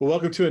Well,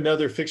 welcome to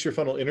another Fix Your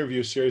Funnel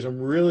interview series. I'm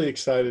really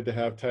excited to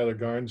have Tyler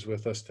Garnes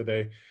with us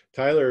today.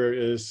 Tyler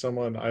is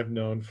someone I've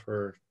known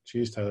for,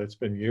 geez, Tyler, it's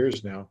been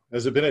years now.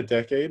 Has it been a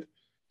decade?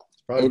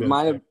 It's probably It been a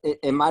might have decade.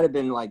 it might have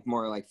been like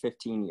more like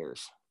 15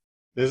 years.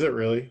 Is it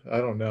really? I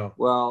don't know.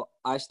 Well,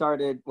 I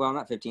started, well,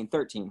 not 15,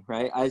 13,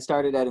 right? I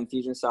started at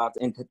Infusionsoft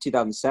in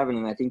 2007,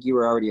 and I think you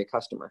were already a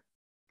customer.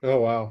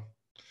 Oh, wow.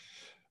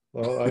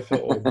 Well, I feel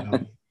old now.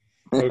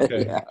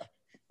 Okay. Yeah.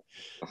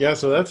 Yeah,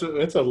 so that's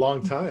a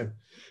long time.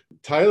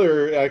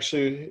 Tyler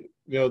actually,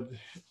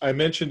 I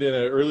mentioned in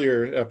an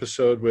earlier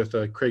episode with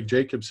Craig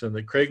Jacobson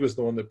that Craig was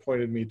the one that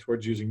pointed me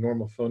towards using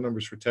normal phone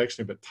numbers for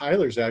texting, but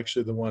Tyler's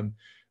actually the one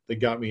that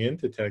got me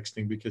into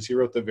texting because he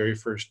wrote the very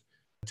first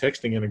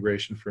texting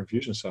integration for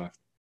Infusionsoft.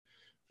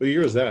 What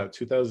year was that? That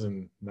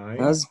 2009?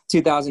 was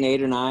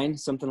 2008 or 9,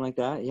 something like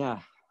that. Yeah.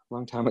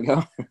 Long time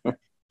ago.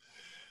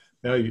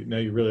 Now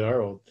you really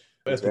are old.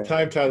 At That's the right.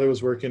 time, Tyler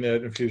was working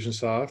at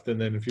Infusionsoft, and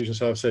then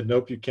Infusionsoft said,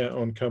 "Nope, you can't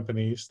own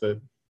companies that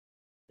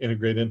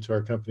integrate into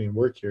our company and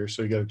work here.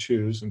 So you got to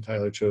choose." And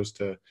Tyler chose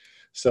to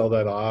sell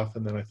that off.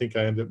 And then I think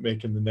I ended up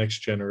making the next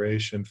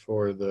generation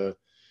for the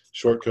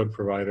short code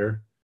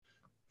provider.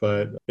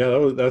 But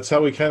yeah, that's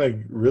how we kind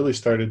of really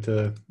started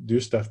to do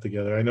stuff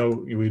together. I know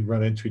we'd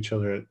run into each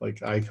other at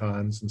like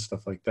icons and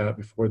stuff like that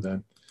before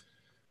then,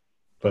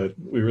 but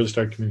we really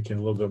started communicating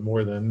a little bit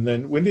more then. And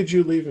then when did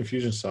you leave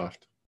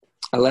Infusionsoft?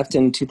 I left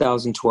in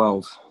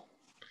 2012.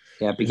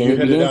 Yeah, And you headed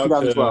beginning of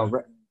out to, 2012,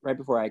 right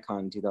before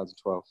Icon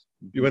 2012.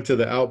 you went to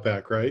the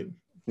Outback, right?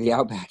 The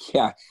Outback,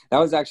 yeah. That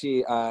was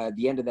actually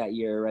the end of that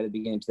year, right at the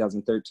beginning of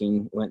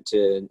 2013. Went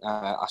to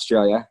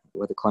Australia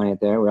with a client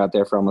there. We were out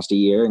there for almost a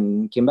year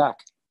and came back.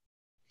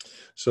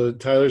 So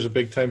Tyler's a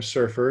big time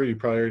surfer. You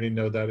probably already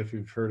know that if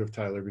you've heard of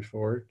Tyler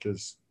before,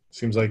 because it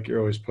seems like you're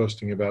always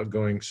posting about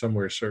going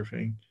somewhere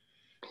surfing,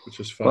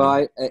 which is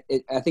Well, fun.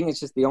 I think it's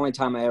just the only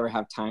time I ever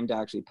have time to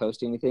actually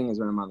post anything is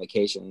when I'm on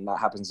vacation. And that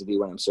happens to be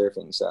when I'm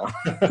surfing. So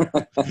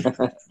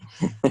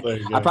There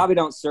you I go. probably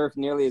don't surf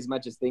nearly as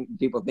much as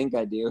people think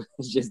I do.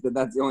 It's just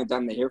that's the only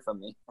time they hear from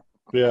me.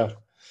 Yeah.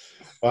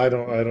 Well, I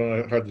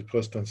don't hardly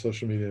post on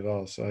social media at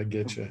all, so I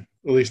get you.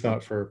 At least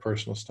not for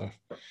personal stuff.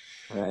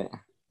 Right.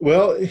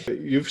 Well,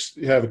 you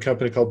have a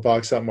company called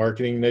Box Out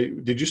Marketing. Now,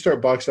 did you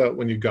start Box Out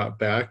when you got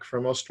back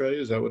from Australia?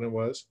 Is that what it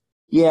was?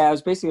 Yeah, it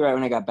was basically right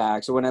when I got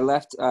back. So when I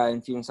left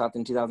Infusionsoft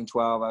in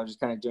 2012, I was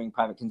just kind of doing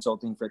private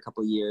consulting for a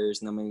couple of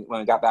years. And then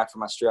when I got back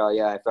from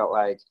Australia, I felt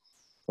like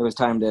it was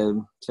time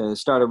to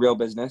start a real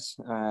business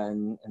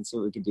and see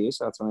what we could do.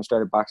 So that's when I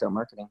started Box Out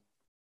Marketing.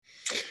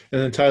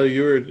 And then Tyler,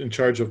 you were in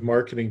charge of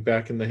marketing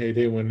back in the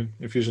heyday when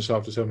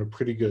Infusionsoft was having a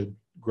pretty good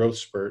growth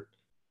spurt.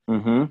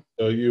 Mm-hmm.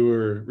 So you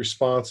were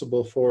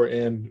responsible for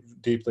and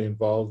deeply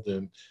involved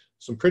in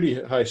some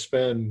pretty high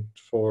spend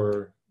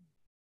for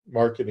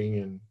marketing.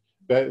 And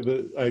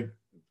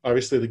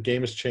obviously the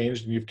game has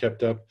changed and you've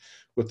kept up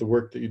with the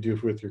work that you do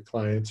with your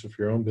clients of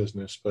your own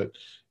business, but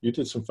you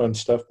did some fun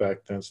stuff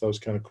back then. So that was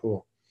kind of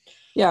cool.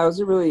 Yeah, it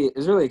was a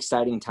really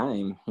exciting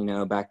time.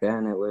 Back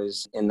then it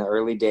was in the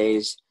early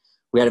days.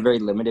 We had a very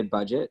limited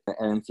budget at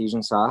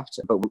Infusionsoft,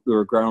 but we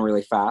were growing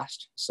really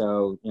fast.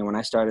 So, when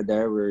I started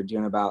there, we were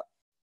doing about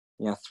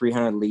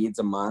 300 leads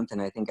a month.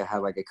 And I think I had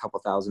like a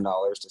couple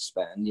 $1,000s to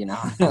spend,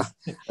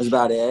 that's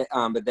about it.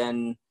 But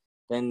then,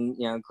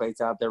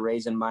 Clay's out there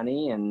raising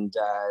money and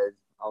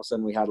all of a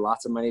sudden we had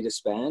lots of money to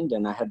spend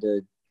and I had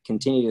to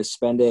continue to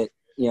spend it,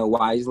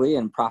 wisely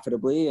and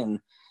profitably. And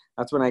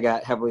that's when I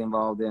got heavily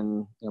involved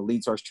in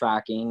lead source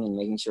tracking and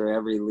making sure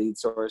every lead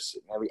source,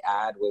 every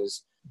ad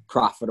was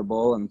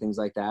profitable and things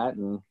like that.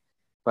 And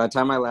by the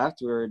time I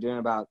left, we were doing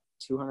about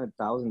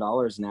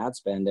 $200,000 in ad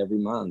spend every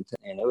month.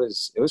 And it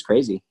was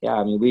crazy. Yeah.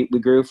 I mean, we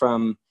grew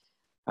from,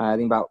 I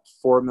think about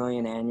 4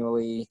 million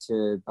annually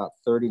to about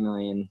 30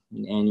 million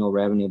in annual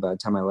revenue by the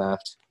time I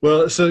left.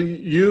 Well, so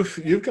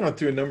you've gone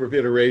through a number of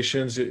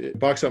iterations.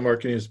 Box Out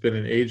Marketing has been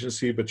an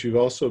agency, but you've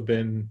also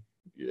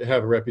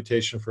have a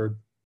reputation for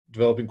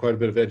developing quite a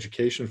bit of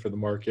education for the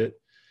market.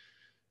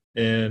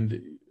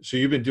 And so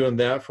you've been doing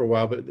that for a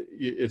while, but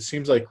it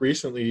seems like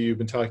recently you've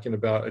been talking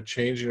about a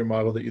change in your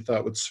model that you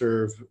thought would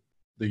serve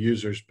the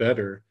users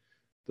better.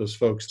 Those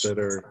folks that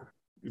are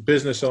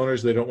business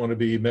owners, they don't want to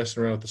be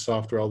messing around with the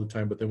software all the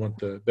time, but they want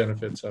the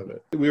benefits of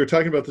it. We were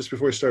talking about this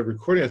before we started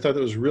recording. I thought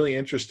that was really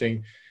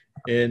interesting.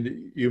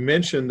 And you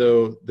mentioned,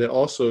 though, that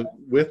also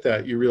with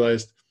that, you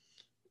realized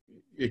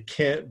it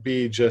can't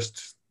be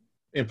just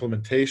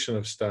implementation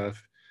of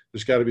stuff.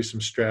 There's got to be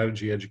some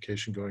strategy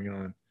education going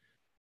on.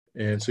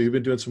 And so you've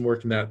been doing some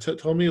work in that.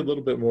 Tell me a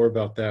little bit more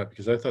about that,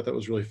 because I thought that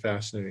was really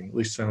fascinating, at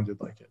least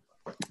sounded like it.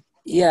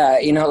 Yeah.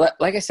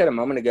 Like I said a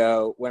moment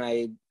ago, when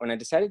I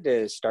decided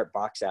to start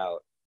Box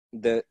Out,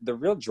 the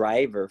real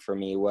driver for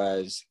me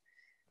was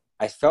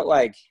I felt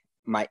like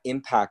my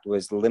impact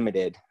was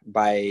limited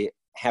by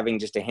having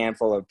just a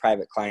handful of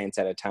private clients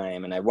at a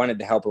time. And I wanted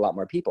to help a lot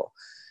more people.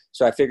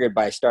 So I figured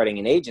by starting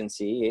an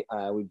agency,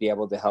 we'd be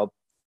able to help,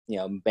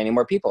 many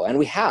more people. And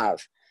we have.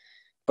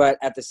 But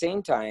at the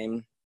same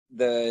time,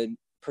 the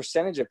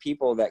percentage of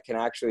people that can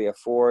actually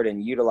afford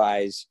and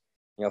utilize,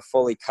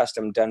 fully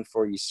custom done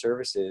for you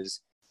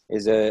services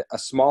is a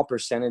small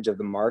percentage of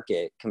the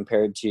market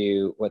compared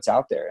to what's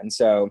out there. And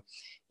so,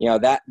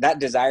 that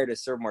desire to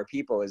serve more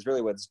people is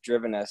really what's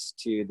driven us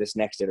to this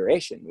next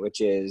iteration,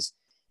 which is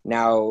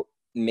now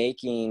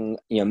making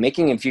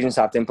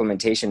Infusionsoft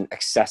implementation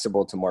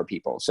accessible to more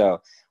people.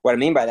 So what I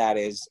mean by that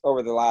is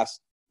over the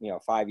last,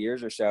 5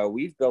 years or so,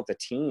 we've built a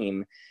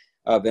team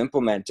of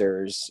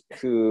implementers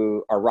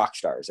who are rock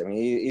stars. I mean,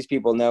 these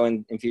people know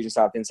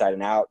Infusionsoft inside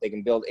and out. They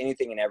can build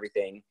anything and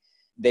everything.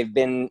 They've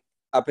been,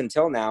 up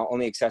until now,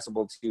 only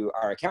accessible to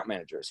our account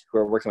managers who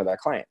are working with our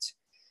clients.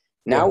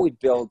 Now we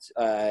built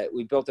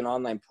an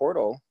online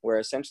portal where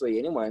essentially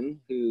anyone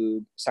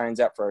who signs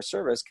up for our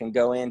service can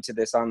go into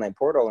this online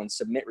portal and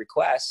submit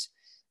requests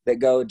that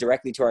go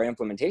directly to our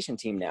implementation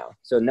team now.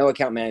 So no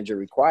account manager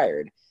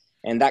required.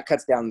 And that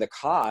cuts down the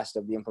cost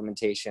of the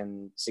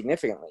implementation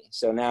significantly.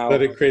 So now,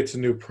 but it creates a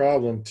new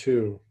problem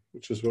too,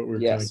 which is what we're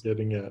kind of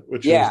getting at.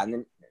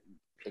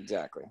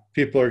 Exactly.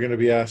 People are going to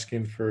be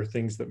asking for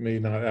things that may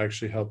not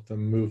actually help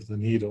them move the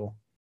needle.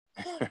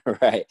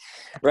 Right.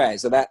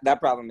 So that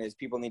problem is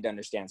people need to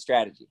understand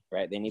strategy,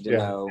 right? They need to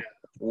know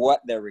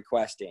what they're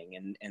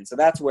requesting. And so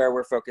that's where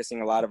we're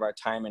focusing a lot of our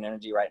time and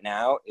energy right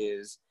now,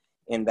 is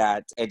in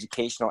that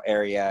educational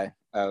area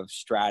of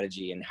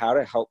strategy and how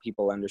to help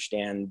people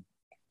understand,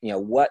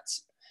 what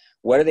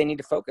do they need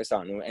to focus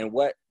on, and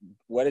what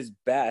is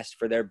best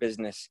for their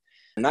business,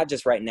 not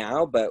just right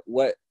now, but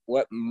what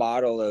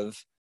model of,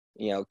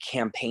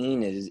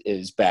 campaign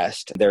is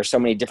best. There are so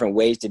many different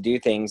ways to do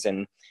things.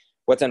 And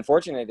what's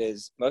unfortunate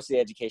is most of the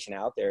education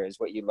out there is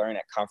what you learn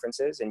at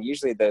conferences. And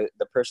usually the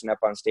person up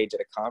on stage at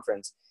a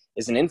conference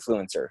is an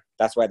influencer.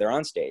 That's why they're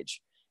on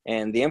stage.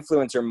 And the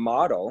influencer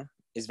model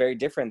is very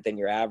different than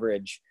your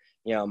average,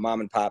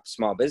 mom and pop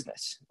small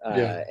business.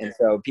 And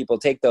so people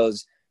take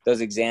those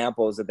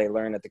examples that they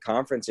learn at the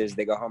conferences,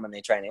 they go home and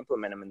they try and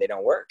implement them and they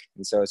don't work.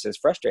 And so it's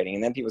just frustrating.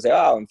 And then people say,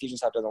 oh,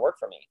 Infusionsoft doesn't work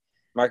for me.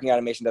 Marketing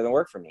automation doesn't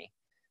work for me.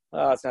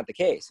 Well, it's not the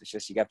case. It's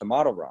just you got the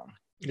model wrong.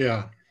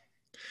 Yeah.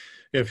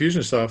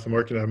 Infusionsoft, the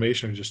marketing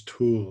automation are just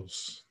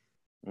tools.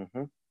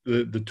 Mm-hmm.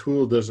 The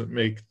tool doesn't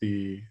make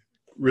the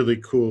really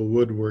cool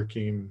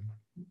woodworking,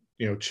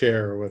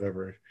 chair or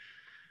whatever.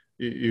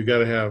 You got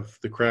to have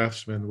the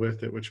craftsman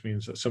with it, which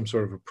means some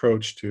sort of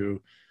approach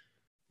to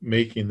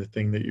making the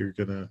thing that you're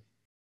going to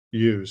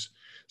use.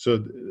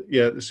 So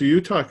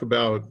you talk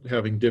about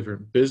having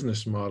different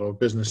business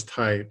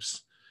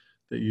types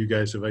that you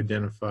guys have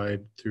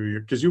identified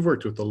through because you've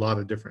worked with a lot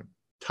of different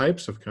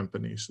types of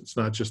companies. It's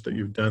not just that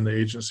you've done the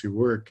agency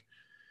work.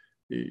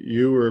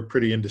 You were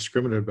pretty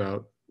indiscriminate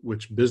about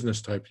which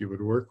business type you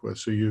would work with.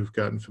 So you've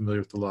gotten familiar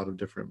with a lot of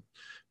different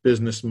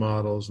business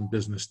models and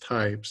business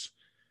types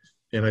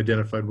and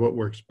identified what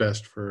works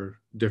best for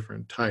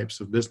different types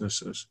of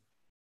businesses.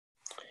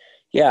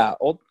 Yeah,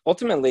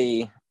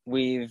 ultimately,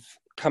 we've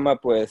come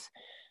up with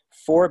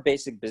 4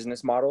 basic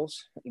business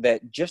models that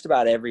just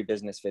about every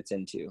business fits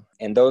into.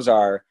 And those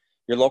are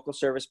your local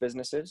service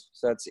businesses.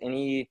 So that's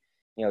any,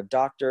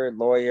 doctor,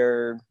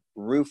 lawyer,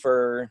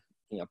 roofer,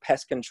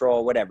 pest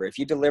control, whatever. If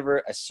you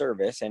deliver a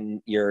service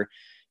and you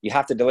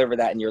have to deliver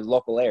that in your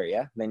local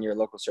area, then you're a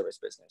local service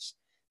business.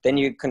 Then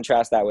you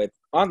contrast that with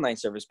online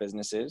service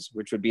businesses,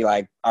 which would be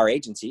like our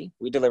agency.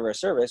 We deliver a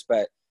service,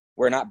 but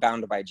we're not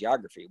bound by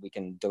geography. We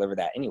can deliver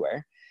that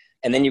anywhere.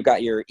 And then you've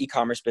got your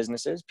e-commerce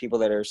businesses, people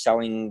that are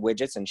selling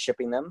widgets and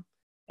shipping them.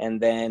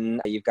 And then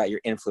you've got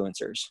your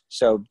influencers.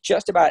 So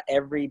just about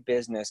every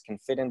business can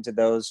fit into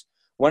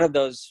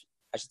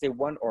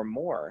one or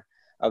more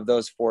of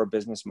those 4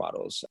 business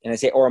models. And I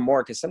say or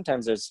more because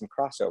sometimes there's some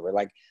crossover.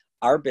 Like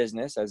our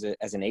business as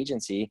an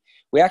agency,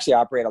 we actually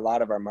operate a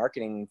lot of our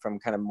marketing from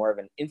kind of more of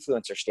an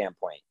influencer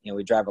standpoint.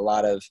 We drive a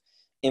lot of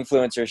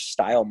influencer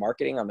style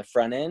marketing on the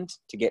front end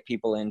to get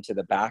people into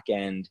the back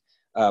end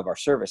of our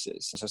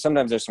services. So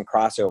sometimes there's some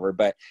crossover,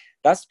 but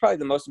that's probably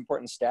the most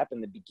important step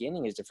in the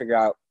beginning, is to figure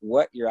out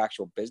what your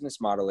actual business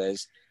model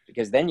is,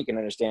 because then you can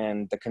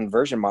understand the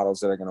conversion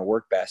models that are going to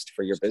work best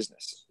for your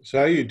business. So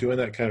how are you doing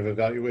that kind of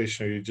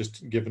evaluation? Are you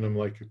just giving them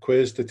like a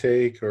quiz to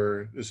take,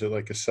 or is it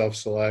like a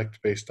self-select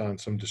based on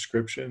some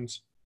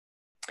descriptions?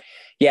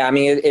 Yeah, I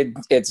mean,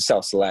 it's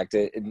self-select.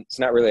 It's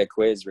not really a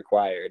quiz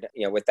required.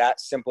 With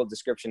that simple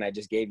description I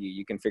just gave you,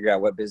 you can figure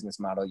out what business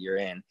model you're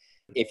in.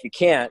 If you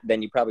can't,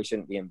 then you probably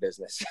shouldn't be in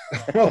business.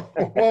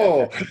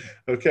 Oh,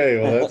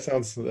 okay. Well,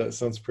 that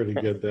sounds pretty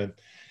good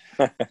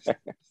then.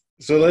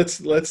 So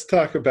let's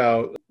talk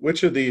about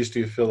which of these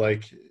do you feel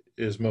like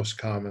is most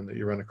common that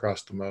you run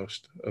across the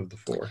most of the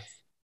 4?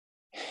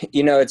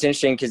 It's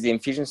interesting because the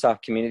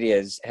Infusionsoft community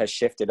has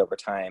shifted over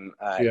time.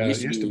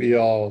 It used to be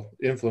all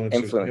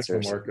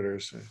influencers.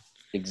 Marketers.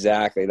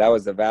 Exactly. That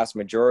was the vast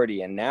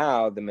majority. And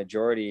now the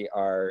majority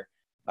are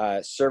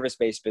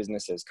service-based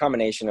businesses,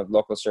 combination of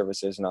local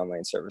services and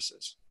online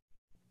services.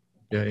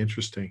 Yeah,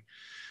 interesting.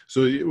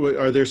 So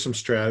are there some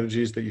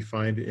strategies that you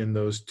find in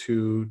those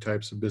 2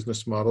 types of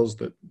business models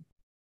that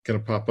kind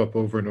of pop up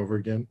over and over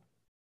again?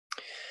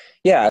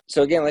 Yeah.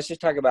 So again, let's just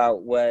talk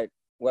about what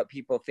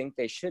people think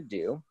they should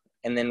do.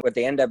 and then what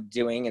they end up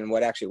doing and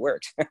what actually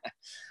works.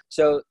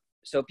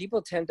 So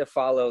people tend to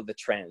follow the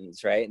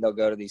trends, right? They'll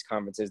go to these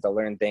conferences, they'll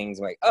learn things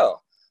like, oh,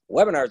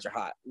 webinars are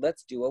hot,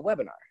 let's do a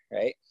webinar,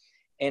 right?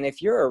 And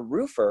if you're a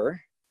roofer,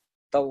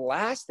 the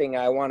last thing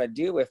I want to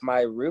do if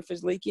my roof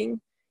is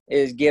leaking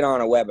is get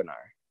on a webinar,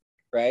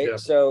 right?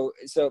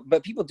 Yeah.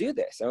 But people do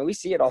this. I mean, we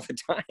see it all the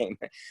time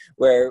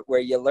where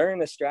you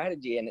learn a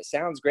strategy and it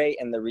sounds great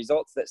and the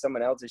results that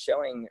someone else is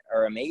showing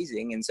are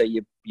amazing. And so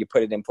you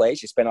put it in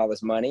place, you spend all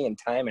this money and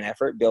time and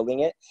effort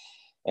building it,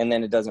 and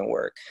then it doesn't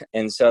work.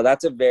 And so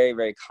that's a very,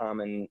 very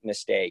common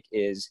mistake,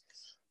 is,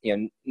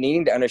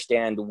 needing to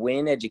understand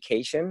when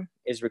education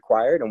is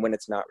required and when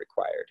it's not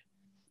required.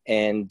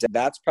 And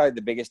that's probably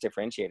the biggest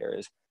differentiator,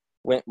 is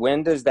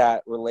when does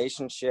that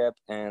relationship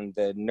and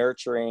the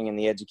nurturing and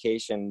the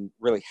education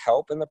really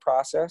help in the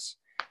process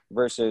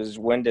versus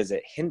when does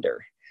it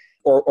hinder,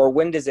 or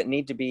when does it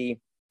need to be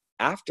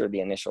after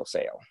the initial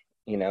sale?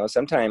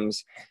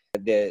 Sometimes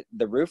the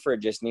roofer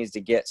just needs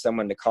to get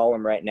someone to call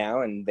them right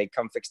now and they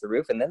come fix the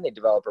roof, and then they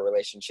develop a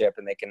relationship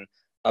and they can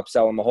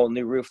upsell them a whole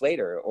new roof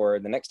later, or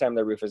the next time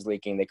their roof is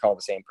leaking, they call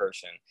the same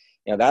person.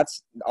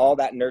 That's all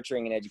that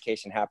nurturing and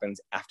education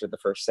happens after the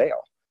first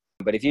sale.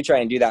 But if you try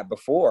and do that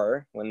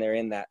before, when they're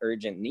in that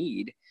urgent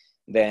need,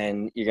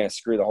 then you're going to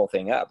screw the whole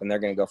thing up, and they're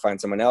going to go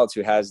find someone else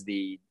who has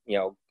the,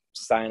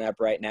 sign up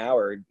right now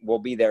or we'll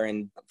be there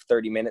in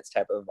 30 minutes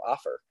type of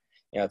offer.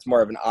 It's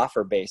more of an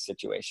offer-based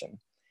situation.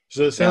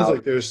 So it sounds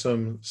like there's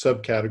some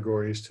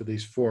subcategories to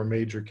these four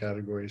major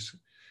categories.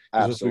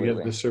 Once we get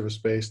into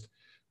service-based,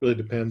 really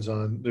depends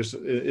on,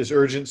 is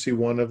urgency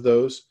one of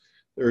those?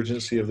 The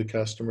urgency of the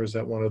customer, is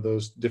that one of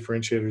those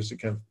differentiators that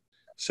kind of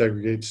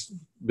segregates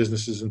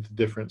businesses into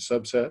different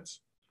subsets?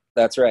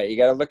 That's right. You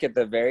got to look at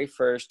the very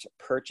first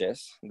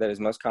purchase that is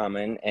most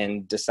common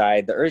and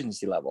decide the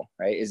urgency level,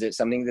 right? Is it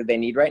something that they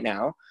need right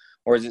now,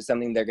 or is it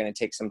something they're going to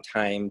take some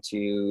time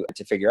to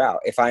figure out?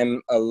 If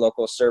I'm a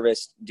local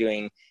service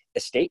doing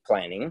estate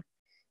planning,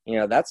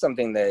 that's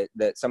something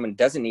that someone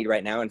doesn't need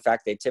right now. In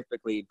fact, they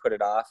typically put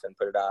it off and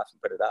put it off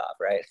and put it off,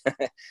 right?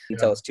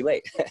 Until it's too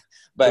late.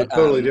 But so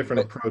totally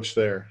different approach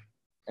there.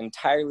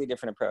 Entirely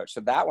different approach.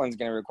 So that one's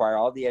going to require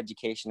all the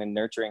education and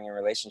nurturing and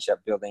relationship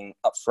building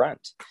up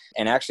front.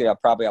 And actually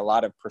probably a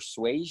lot of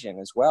persuasion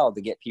as well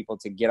to get people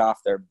to get off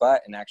their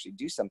butt and actually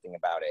do something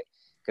about it.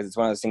 Because it's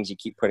one of those things you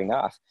keep putting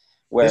off.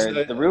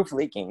 Where the roof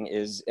leaking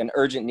is an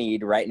urgent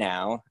need right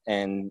now.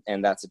 And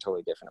that's a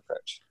totally different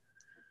approach.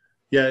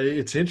 Yeah,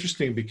 it's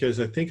interesting because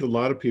I think a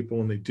lot of people,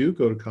 when they do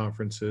go to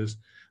conferences,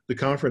 the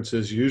conference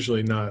is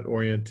usually not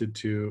oriented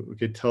to,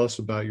 okay, tell us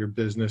about your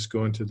business,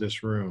 go into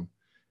this room.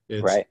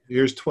 It's right.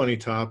 Here's 20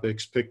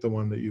 topics, pick the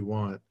one that you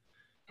want.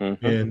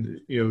 Mm-hmm.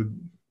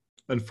 And,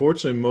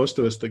 unfortunately, most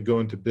of us that go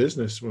into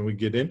business, when we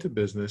get into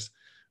business,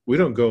 we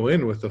don't go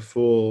in with a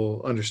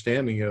full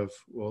understanding of,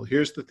 well,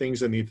 here's the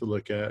things I need to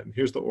look at, and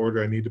here's the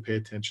order I need to pay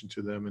attention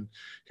to them, and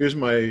here's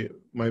my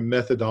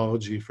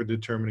methodology for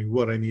determining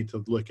what I need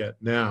to look at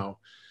now.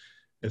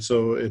 And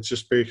so it's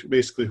just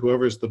basically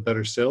whoever's the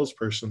better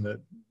salesperson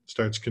that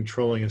starts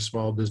controlling a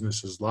small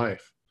business's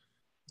life.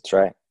 That's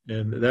right.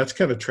 And that's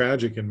kind of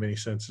tragic in many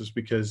senses,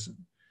 because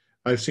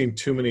I've seen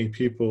too many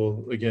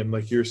people, again,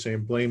 like you're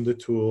saying, blame the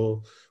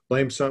tool,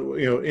 blame some,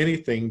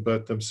 anything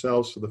but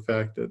themselves for the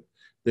fact that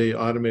they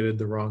automated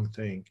the wrong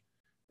thing.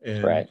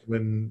 And right.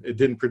 When it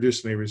didn't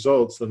produce any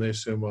results, then they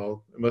assume,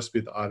 well, it must be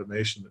the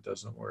automation that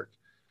doesn't work,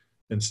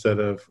 instead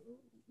of,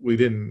 we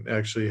didn't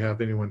actually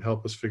have anyone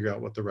help us figure out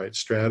what the right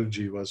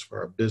strategy was for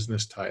our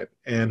business type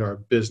and our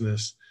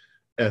business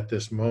at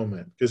this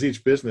moment. Because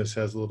each business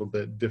has a little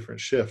bit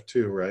different shift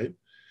too, right?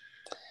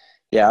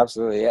 Yeah,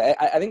 absolutely.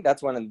 I think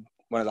that's one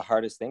of the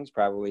hardest things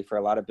probably for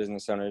a lot of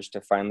business owners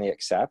to finally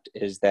accept,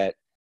 is that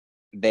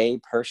they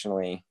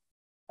personally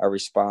are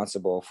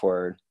responsible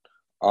for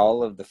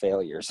all of the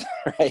failures,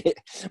 right?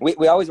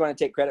 We always want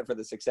to take credit for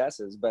the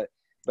successes, but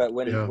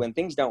when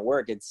things don't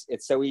work, it's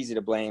so easy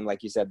to blame,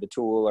 like you said, the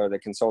tool or the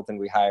consultant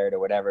we hired or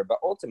whatever. But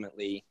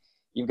ultimately,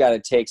 you've got to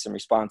take some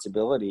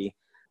responsibility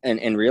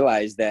and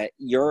realize that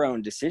your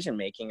own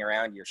decision-making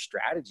around your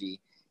strategy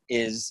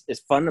is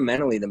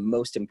fundamentally the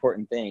most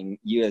important thing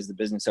you as the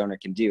business owner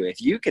can do. If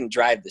you can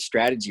drive the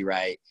strategy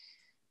right,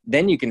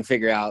 then you can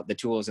figure out the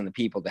tools and the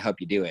people to help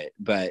you do it.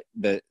 But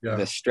the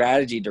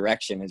strategy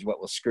direction is what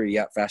will screw you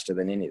up faster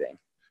than anything.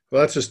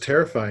 Well, that's just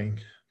terrifying.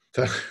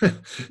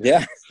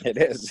 Yeah, it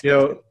is.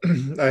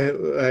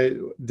 I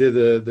did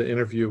the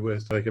interview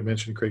with, like I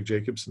mentioned, Craig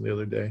Jacobson the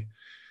other day.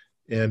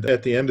 And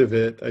at the end of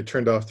it, I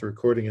turned off the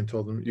recording and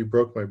told him, you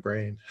broke my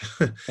brain.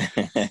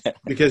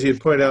 Because he had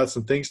pointed out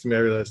some things to me. I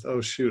realized, oh,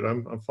 shoot,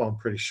 I'm falling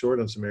pretty short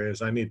on some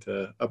areas I need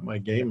to up my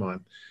game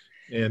on.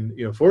 And,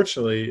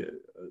 fortunately,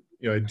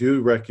 I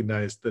do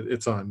recognize that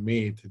it's on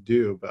me to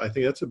do. But I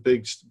think that's a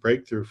big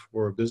breakthrough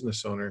for a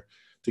business owner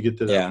to get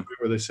to that point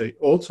where they say,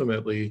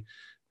 ultimately,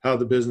 how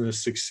the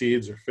business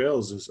succeeds or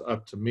fails is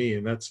up to me.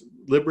 And that's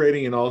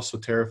liberating and also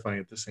terrifying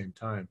at the same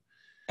time.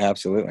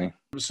 Absolutely.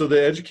 So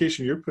the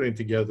education you're putting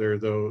together,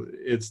 though,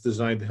 it's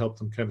designed to help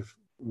them kind of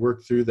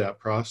work through that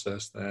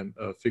process then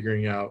of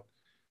figuring out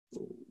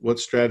what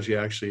strategy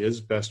actually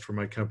is best for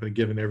my company,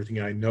 given everything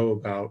I know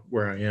about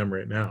where I am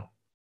right now.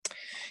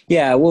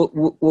 Yeah,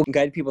 we'll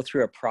guide people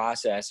through a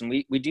process, and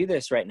we do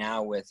this right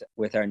now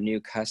with our new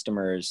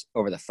customers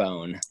over the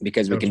phone,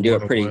 because we can do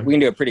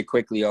it pretty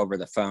quickly over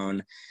the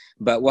phone.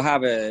 But we'll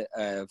have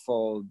a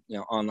full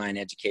online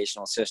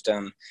educational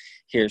system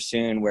here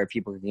soon where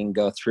people can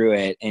go through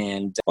it,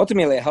 and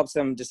ultimately it helps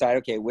them decide,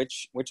 okay,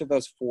 which of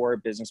those 4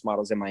 business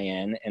models am I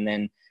in, and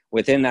then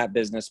within that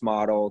business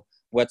model,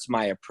 what's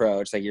my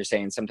approach? Like you're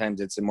saying,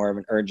 sometimes it's more of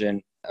an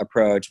urgent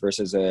approach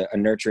versus a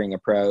nurturing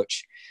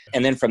approach.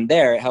 And then from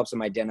there, it helps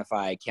them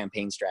identify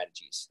campaign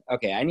strategies.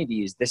 Okay, I need to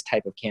use this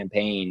type of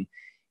campaign.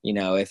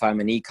 If I'm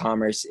an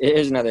e-commerce,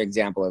 here's another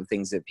example of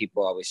things that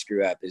people always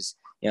screw up is,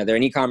 they're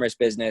an e-commerce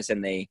business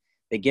and they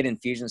get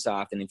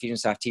Infusionsoft, and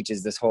Infusionsoft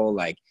teaches this whole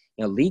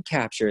lead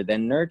capture,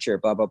 then nurture,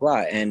 blah, blah,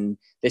 blah. And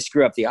they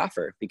screw up the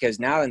offer, because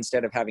now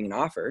instead of having an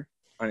offer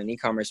on an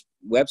e-commerce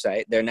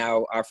website, they're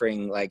now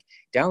offering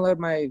download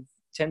my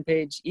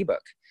 10-page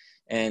ebook,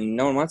 and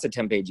no one wants a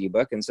 10-page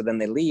ebook. And so then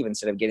they leave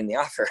instead of getting the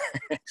offer.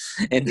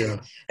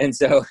 and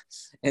so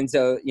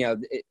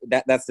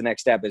that's the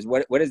next step is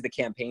what is the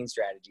campaign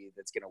strategy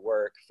that's going to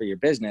work for your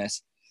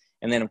business?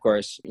 And then of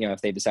course,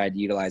 if they decide to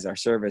utilize our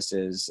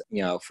services,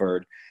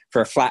 for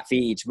a flat fee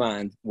each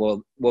month,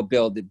 we'll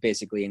build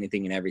basically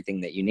anything and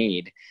everything that you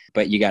need,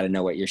 but you got to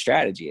know what your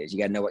strategy is. You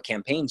got to know what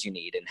campaigns you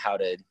need and how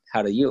to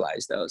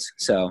utilize those.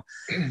 So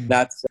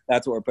that's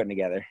what we're putting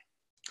together.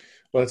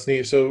 Well, that's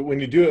neat. So when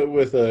you do it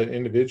with an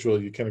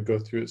individual, you kind of go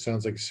through, it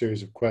sounds like a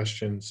series of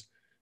questions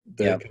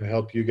that can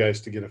help you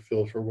guys to get a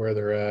feel for where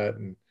they're at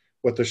and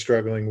what they're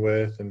struggling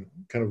with, and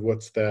kind of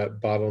what's that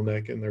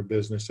bottleneck in their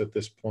business at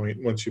this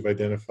point, once you've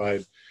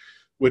identified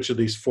which of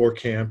these 4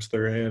 camps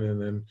they're in,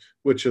 and then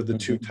which of the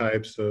 2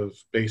 types of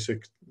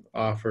basic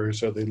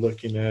offers are they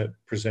looking at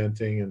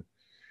presenting. And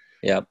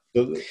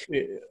so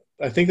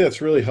I think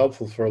that's really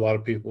helpful for a lot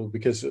of people,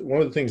 because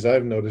one of the things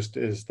I've noticed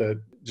is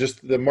that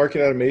just the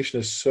market automation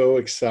is so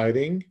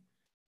exciting,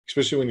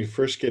 especially when you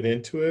first get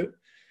into it,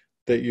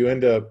 that you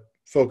end up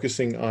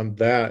focusing on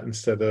that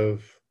instead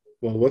of,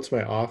 well, what's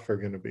my offer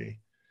going to be?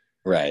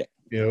 Right.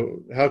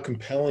 How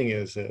compelling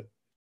is it?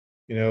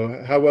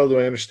 How well do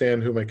I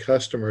understand who my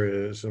customer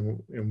is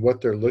and what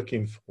they're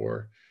looking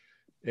for?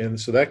 And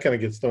so that kind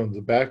of gets thrown to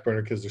the back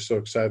burner because they're so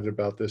excited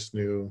about this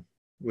new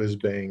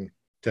whiz-bang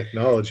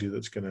technology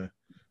that's going to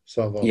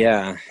solve all.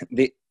 Yeah.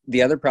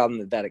 The other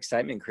problem that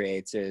excitement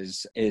creates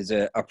is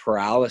a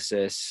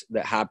paralysis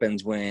that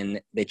happens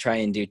when they try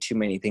and do too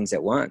many things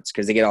at once,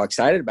 because they get all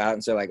excited about it.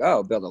 And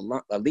so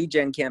build a lead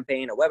gen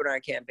campaign, a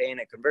webinar campaign,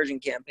 a conversion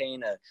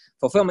campaign, a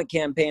fulfillment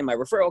campaign, my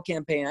referral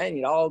campaign. I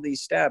need all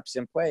these steps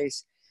in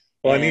place.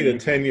 Well, I need a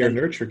 10-year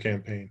nurture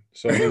campaign.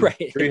 So I need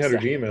right,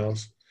 300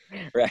 emails.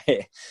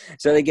 Right.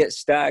 So they get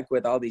stuck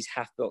with all these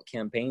half-built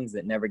campaigns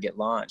that never get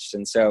launched.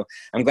 And so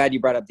I'm glad you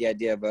brought up the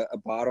idea of a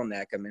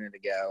bottleneck a minute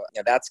ago.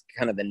 That's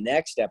kind of the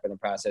next step in the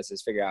process,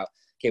 is figure out,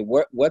 okay,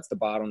 what's the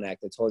bottleneck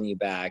that's holding you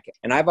back?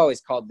 And I've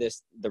always called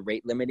this the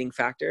rate limiting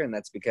factor. And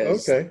that's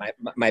because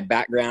my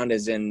background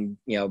is in,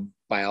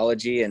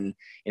 biology and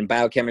in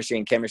biochemistry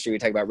and chemistry. We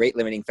talk about rate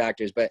limiting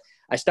factors, but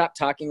I stopped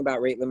talking about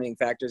rate limiting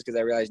factors because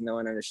I realized no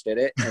one understood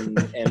it.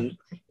 And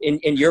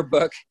in your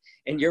book,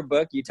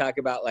 you talk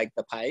about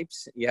the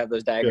pipes. You have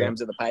those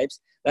diagrams of the pipes.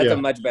 That's a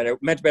much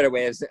better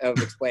way of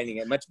explaining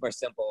it, much more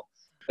simple.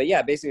 But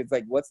yeah, basically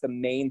it's what's the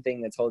main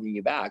thing that's holding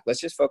you back? Let's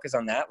just focus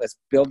on that. Let's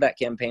build that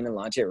campaign and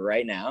launch it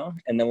right now.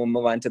 And then we'll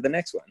move on to the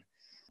next one.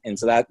 And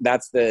so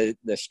that's the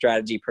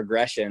strategy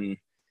progression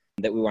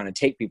that we want to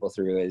take people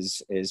through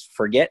is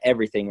forget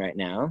everything right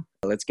now.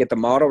 Let's get the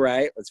model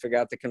right. Let's figure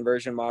out the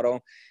conversion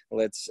model.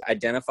 Let's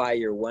identify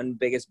your one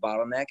biggest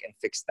bottleneck and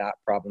fix that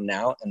problem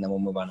now. And then we'll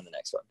move on to the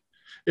next one.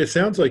 It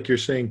sounds like you're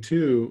saying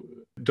too,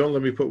 don't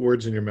let me put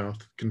words in your mouth,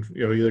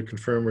 either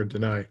confirm or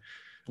deny.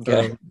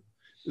 Okay.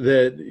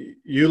 That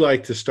you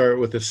like to start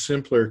with a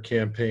simpler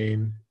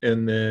campaign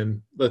and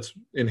then let's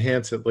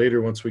enhance it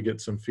later once we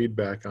get some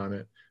feedback on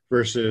it,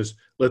 versus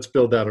let's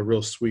build out a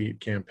real sweet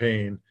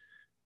campaign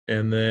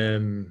and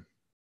then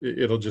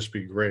it'll just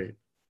be great.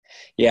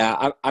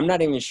 Yeah, I'm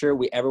not even sure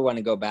we ever want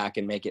to go back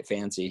and make it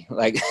fancy.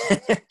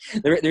 The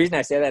reason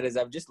I say that is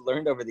I've just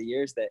learned over the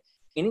years that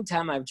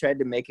anytime I've tried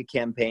to make a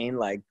campaign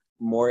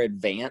more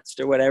advanced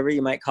or whatever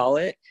you might call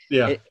it,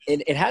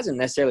 it hasn't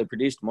necessarily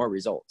produced more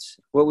results.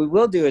 What we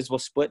will do is we'll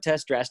split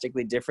test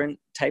drastically different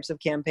types of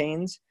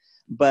campaigns,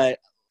 but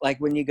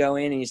when you go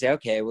in and you say,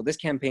 okay, well, this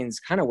campaign's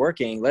kind of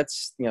working.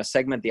 Let's,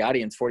 segment the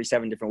audience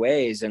 47 different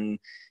ways and,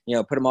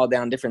 put them all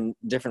down different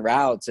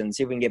routes and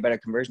see if we can get better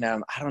conversion out of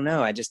them. I don't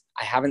know. I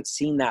haven't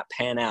seen that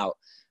pan out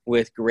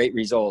with great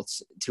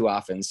results too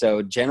often.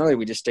 So generally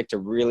we just stick to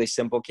really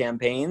simple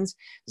campaigns.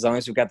 As long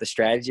as we've got the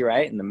strategy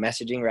right and the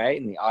messaging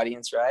right and the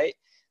audience right,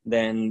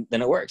 then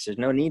it works. There's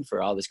no need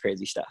for all this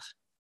crazy stuff.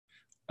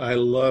 I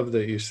love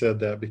that you said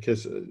that,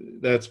 because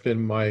that's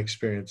been my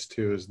experience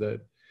too, is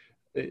that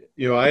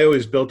I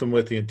always built them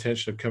with the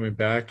intention of coming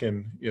back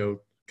and,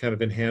 kind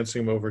of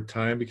enhancing them over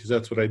time, because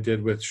that's what I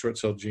did with Short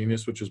Sell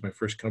Genius, which was my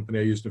first company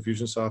I used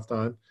Infusionsoft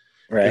on.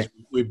 Right.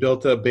 We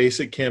built a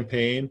basic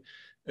campaign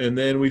and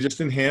then we just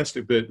enhanced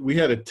it. But we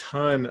had a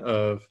ton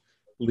of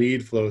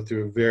lead flow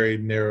through a very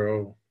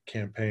narrow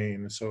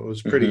campaign. So it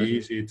was pretty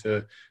easy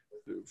to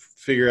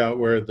figure out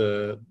where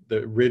the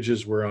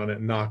ridges were on it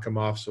and knock them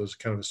off. So it's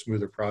kind of a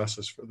smoother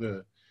process for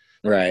the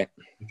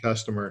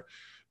customer.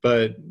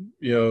 But,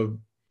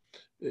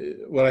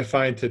 what I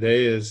find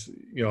today is,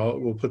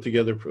 we'll put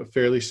together a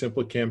fairly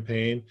simple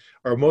campaign.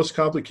 Our most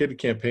complicated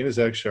campaign is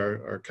actually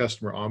our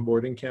customer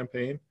onboarding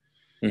campaign.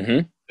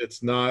 Mm-hmm.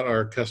 It's not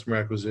our customer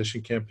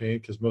acquisition campaign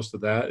because most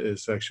of that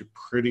is actually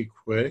pretty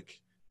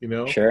quick,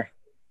 Sure.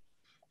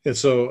 And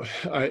so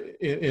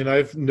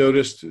I've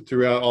noticed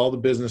throughout all the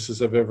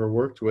businesses I've ever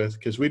worked with,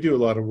 because we do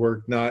a lot of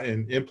work, not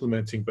in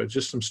implementing, but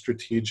just some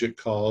strategic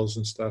calls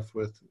and stuff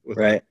with our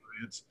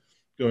clients,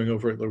 going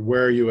over it. Like,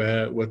 where are you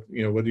at? What do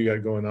you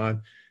got going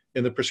on?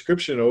 And the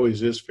prescription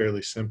always is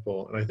fairly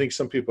simple. And I think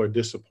some people are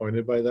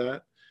disappointed by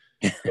that.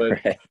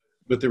 But,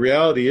 but the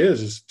reality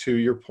is to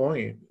your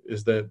point,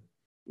 is that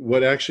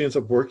what actually ends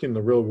up working in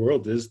the real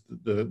world is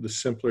the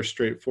simpler,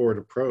 straightforward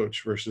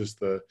approach versus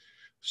the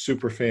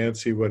super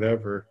fancy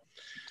whatever.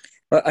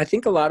 Well, I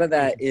think a lot of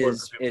that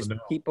is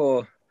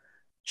people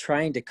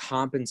trying to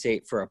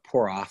compensate for a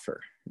poor offer,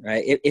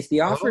 right? If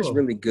the offer is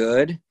really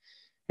good,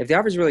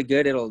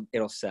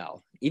 it'll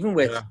sell. Even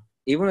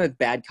with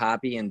bad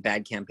copy and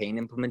bad campaign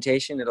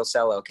implementation, it'll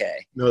sell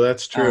okay. No,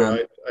 that's true. I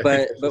think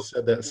I just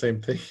said that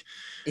same thing.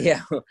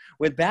 Yeah,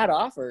 with bad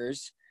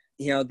offers,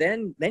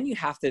 then you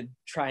have to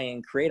try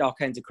and create all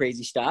kinds of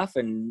crazy stuff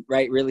and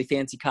write really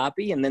fancy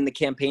copy. And then the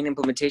campaign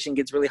implementation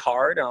gets really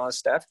hard and all this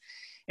stuff.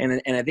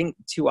 And I think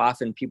too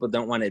often people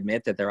don't want to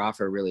admit that their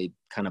offer really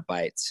kind of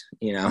bites,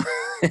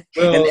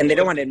 Well, and they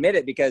don't want to admit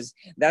it because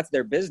that's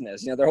their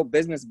business. Their whole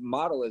business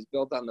model is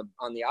built on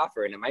the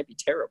offer, and it might be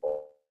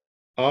terrible.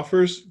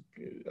 Offers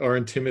are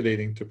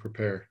intimidating to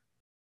prepare.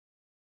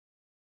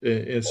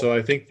 And so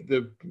I think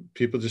that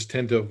people just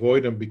tend to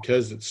avoid them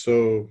because it's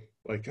so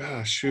like,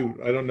 shoot,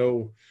 I don't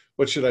know.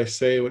 What should I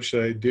say? What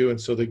should I do? And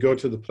so they go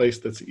to the place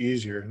that's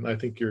easier. And I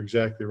think you're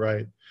exactly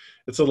right.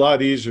 It's a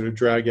lot easier to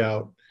drag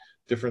out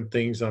different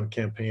things on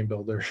Campaign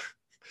Builder.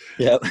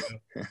 Yep.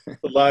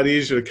 A lot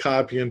easier to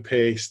copy and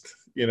paste,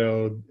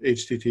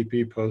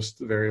 HTTP post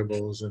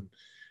variables and,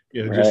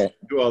 just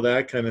do all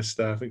that kind of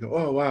stuff and go,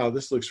 oh, wow,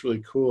 this looks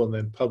really cool. And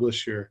then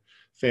publish your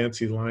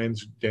fancy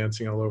lines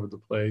dancing all over the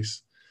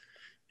place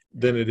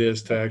than it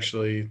is to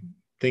actually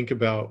think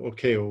about,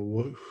 okay,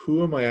 well,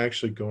 who am I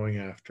actually going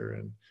after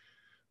and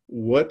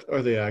what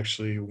are they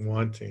actually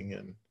wanting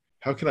and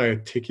how can I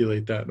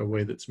articulate that in a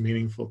way that's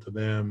meaningful to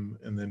them?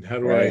 And then how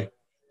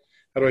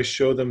do I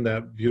show them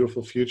that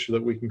beautiful future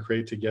that we can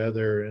create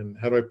together? And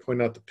how do I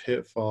point out the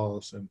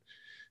pitfalls and,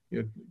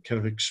 kind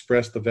of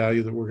express the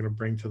value that we're going to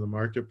bring to the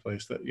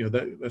marketplace?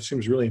 That, that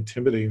seems really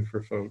intimidating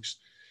for folks,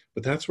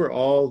 but that's where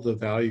all the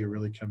value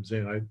really comes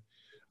in.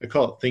 I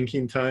call it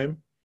thinking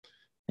time.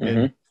 Mm-hmm.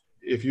 And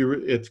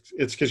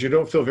it's because you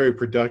don't feel very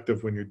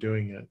productive when you're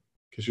doing it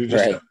because you're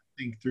just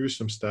think through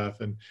some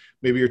stuff and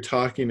maybe you're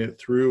talking it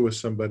through with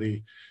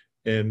somebody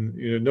and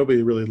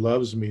nobody really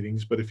loves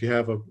meetings, but if you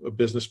have a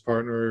business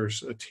partner or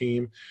a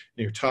team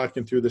and you're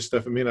talking through this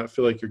stuff, it may not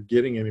feel like you're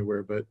getting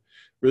anywhere, but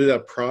really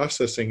that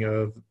processing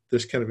of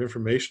this kind of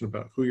information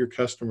about who your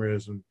customer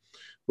is and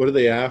what are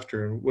they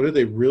after and what do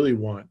they really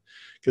want,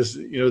 because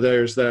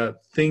there's that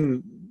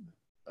thing,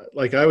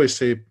 like I always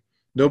say,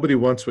 nobody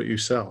wants what you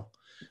sell.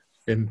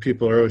 And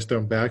people are always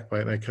thrown back by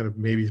it. And I kind of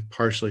maybe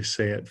partially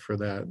say it for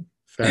that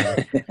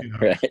fact.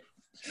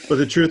 But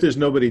the truth is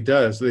nobody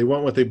does. They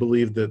want what they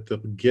believe that they'll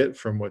get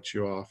from what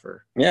you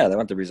offer. Yeah, they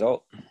want the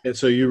result. And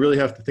so you really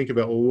have to think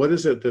about, well, what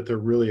is it that they're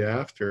really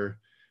after?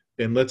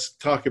 And let's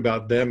talk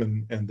about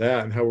them and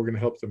that and how we're going to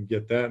help them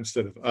get that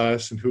instead of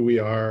us and who we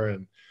are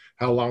and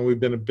how long we've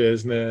been in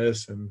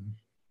business and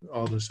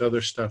all this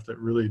other stuff that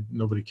really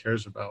nobody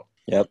cares about.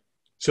 Yep.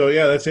 So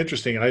yeah, that's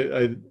interesting.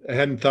 I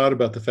hadn't thought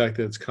about the fact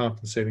that it's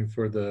compensating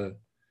for the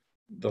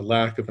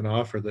lack of an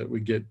offer, that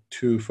we get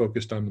too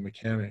focused on the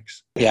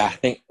mechanics. Yeah,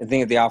 I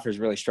think the offer is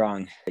really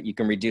strong. You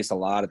can reduce a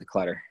lot of the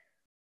clutter.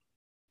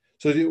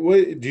 So do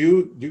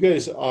you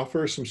guys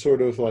offer some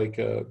sort of like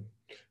a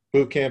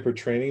boot camp or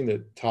training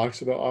that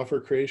talks about offer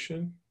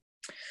creation?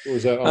 Or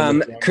is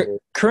that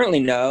currently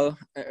no?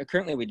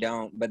 Currently we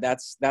don't, but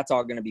that's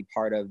all going to be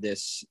part of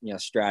this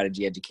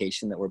strategy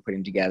education that we're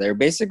putting together.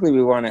 Basically,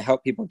 we want to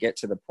help people get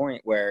to the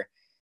point where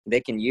they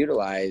can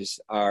utilize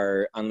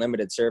our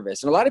unlimited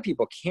service. And a lot of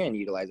people can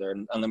utilize our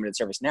unlimited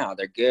service now.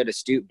 They're good,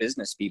 astute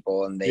business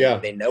people, and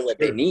they know what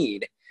they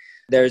need.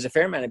 There's a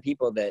fair amount of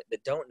people that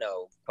don't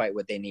know quite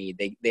what they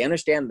need. They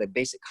understand the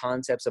basic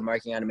concepts of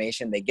marketing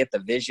automation. They get the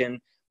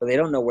vision, but they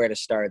don't know where to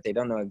start. They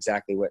don't know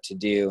exactly what to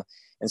do.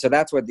 And so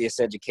that's what this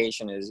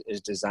education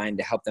is designed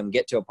to help them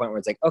get to a point where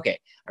it's like, okay,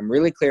 I'm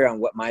really clear on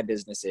what my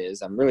business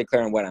is. I'm really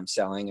clear on what I'm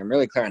selling. I'm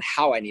really clear on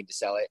how I need to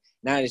sell it.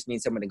 Now I just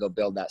need someone to go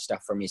build that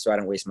stuff for me so I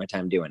don't waste my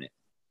time doing it.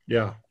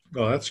 Yeah.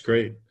 Oh, that's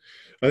great.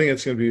 I think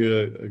it's going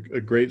to be a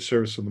great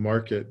service for the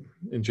market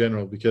in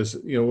general, because,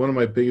 one of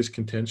my biggest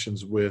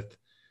contentions with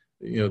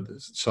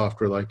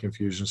software like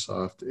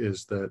Infusionsoft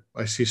is that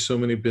I see so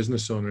many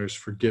business owners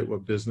forget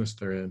what business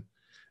they're in.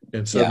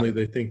 And Yeah. suddenly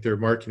they think they're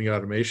marketing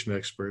automation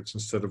experts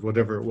instead of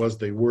whatever it was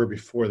they were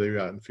before they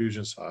got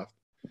Infusionsoft.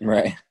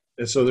 Right.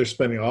 And so they're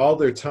spending all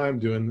their time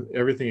doing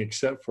everything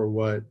except for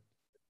what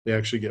they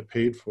actually get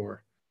paid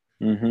for.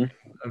 Mm-hmm.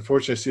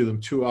 Unfortunately, I see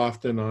them too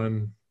often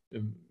and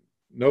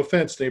no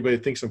offense to anybody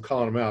who thinks I'm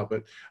calling them out,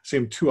 but I see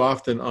them too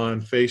often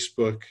on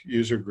Facebook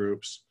user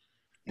groups,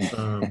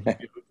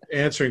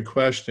 answering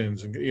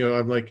questions. And,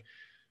 I'm like,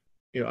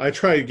 I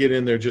try to get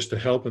in there just to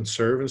help and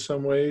serve in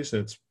some ways.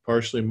 And it's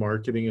partially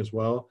marketing as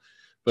well.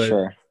 But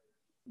Sure.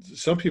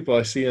 Some people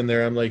I see in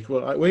there, I'm like,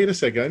 well, wait a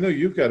second. I know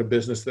you've got a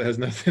business that has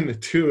nothing to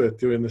do with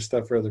doing this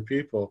stuff for other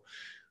people.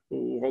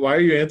 Why are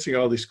you answering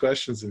all these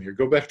questions in here?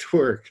 Go back to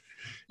work.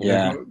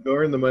 Yeah. Go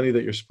earn the money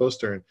that you're supposed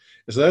to earn.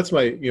 And so that's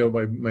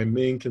my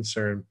main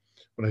concern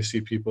when I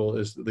see people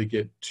is that they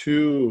get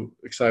too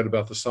excited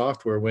about the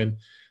software when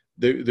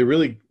they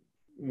really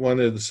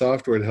wanted the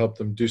software to help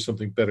them do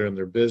something better in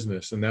their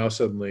business. And now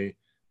suddenly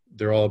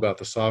they're all about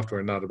the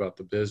software and not about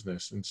the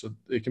business. And so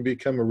it can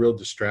become a real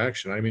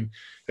distraction. I mean,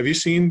 have you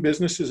seen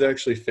businesses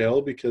actually fail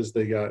because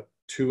they got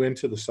too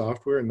into the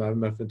software and not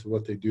enough into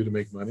what they do to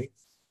make money?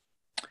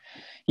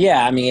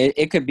 Yeah, I mean,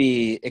 it could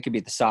be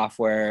the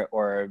software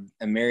or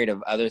a myriad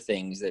of other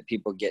things that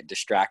people get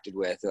distracted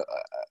with.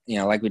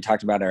 Like we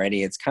talked about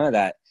already, it's kind of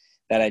that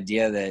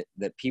idea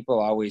that people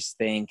always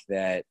think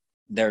that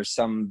there's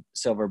some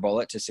silver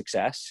bullet to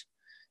success,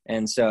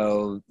 and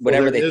so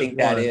whatever they think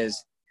that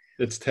is,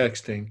 it's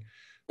texting.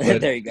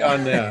 There you go.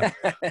 On that.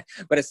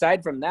 But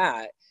aside from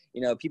that,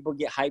 people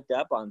get hyped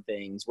up on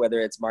things, whether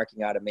it's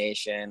marketing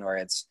automation or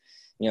it's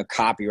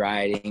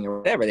copywriting or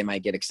whatever they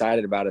might get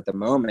excited about at the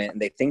moment.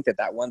 And they think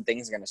that one thing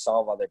is going to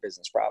solve all their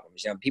business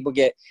problems. People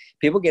get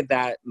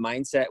that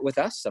mindset with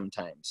us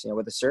sometimes,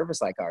 with a service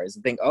like ours,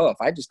 and think, oh, if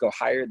I just go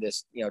hire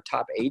this,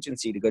 top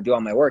agency to go do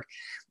all my work,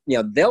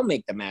 they'll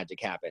make the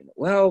magic happen.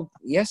 Well,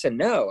 yes and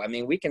no. I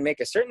mean, we can make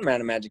a certain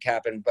amount of magic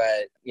happen,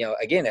 but,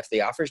 again, if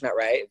the offer's not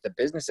right, if the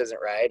business isn't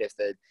right, if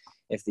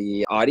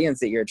the audience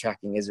that you're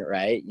attracting isn't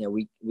right,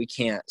 we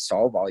can't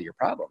solve all your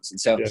problems.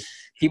 And so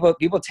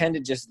people tend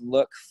to just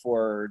look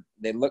for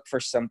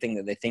something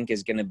that they think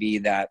is going to be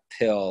that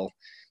pill,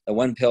 the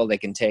one pill they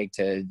can take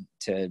to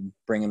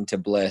bring them to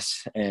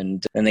bliss.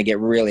 And then they get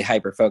really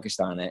hyper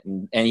focused on it.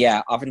 And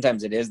yeah,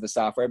 oftentimes it is the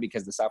software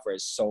because the software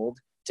is sold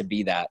to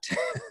be that.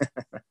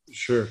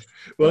 Sure.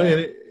 Well,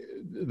 and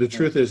the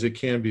truth is it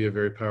can be a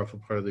very powerful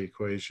part of the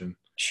equation.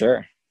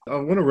 Sure. I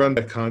want to run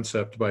that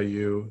concept by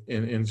you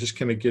and just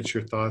kind of get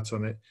your thoughts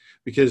on it,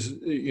 because,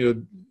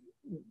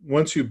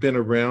 once you've been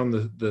around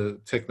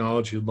the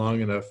technology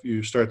long enough,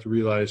 you start to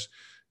realize,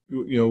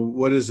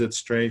 what is its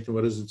strength and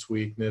what is its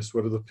weakness?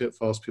 What are the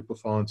pitfalls people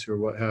fall into or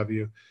what have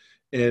you?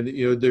 And,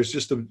 there's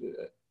just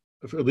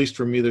at least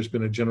for me, there's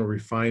been a general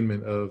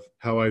refinement of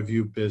how I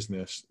view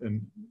business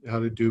and how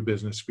to do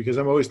business, because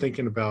I'm always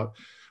thinking about,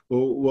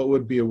 well, what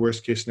would be a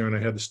worst case scenario?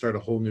 And I had to start a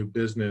whole new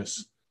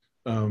business.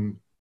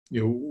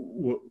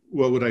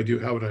 What would I do?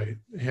 How would I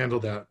handle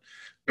that?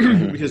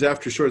 Because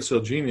after Short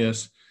Sale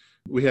Genius,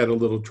 we had a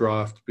little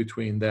draft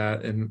between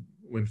that and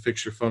when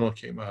Fix Your Funnel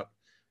came up.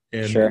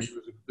 And sure.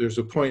 There's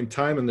a point in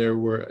time in there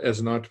where, as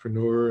an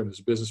entrepreneur and as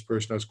a business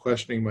person, I was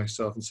questioning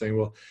myself and saying,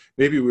 well,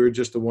 maybe we were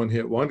just a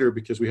one-hit wonder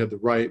because we had the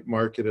right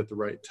market at the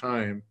right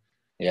time.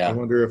 Yeah. I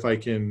wonder if I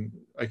can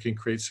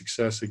create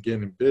success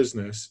again in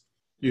business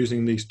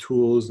using these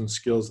tools and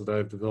skills that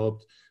I've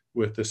developed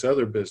with this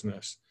other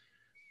business.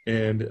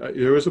 And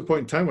there was a point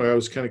in time where I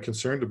was kind of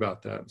concerned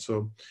about that.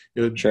 So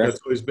Sure.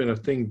 That's always been a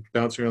thing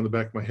bouncing around the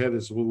back of my head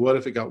is, well, what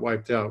if it got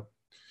wiped out?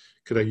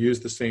 Could I use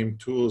the same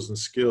tools and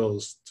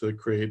skills to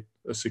create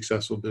a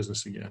successful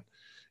business again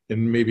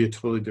in maybe a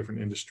totally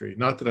different industry?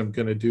 Not that I'm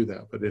going to do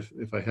that, but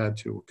if I had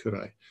to, could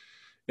I?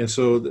 And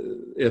so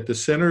at the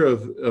center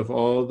of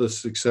all the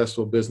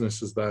successful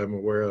businesses that I'm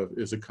aware of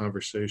is a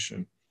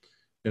conversation.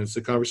 And it's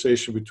a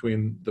conversation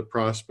between the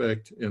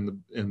prospect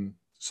and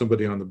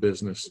somebody on the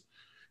business,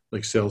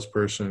 like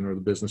salesperson or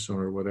the business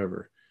owner or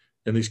whatever.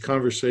 And these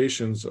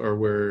conversations are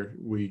where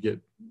we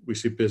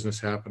see business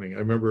happening. I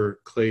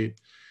remember Clay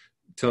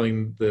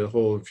telling the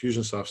whole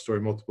Infusionsoft story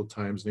multiple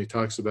times, and he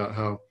talks about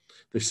how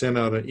they sent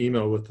out an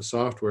email with the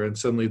software and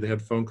suddenly they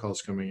had phone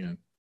calls coming in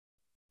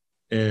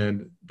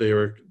and they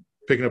were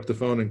picking up the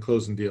phone and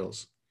closing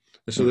deals.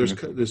 And so there's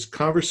this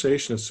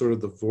conversation is sort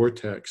of the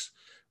vortex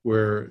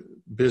where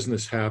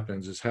business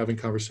happens, is having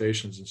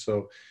conversations. And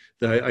so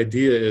the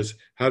idea is,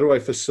 how do I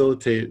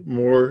facilitate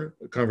more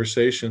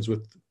conversations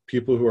with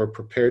people who are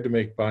prepared to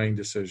make buying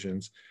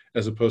decisions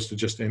as opposed to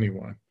just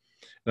anyone?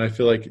 And I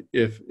feel like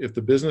if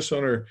the business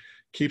owner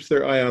keeps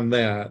their eye on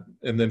that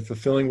and then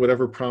fulfilling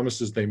whatever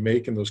promises they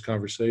make in those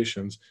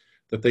conversations,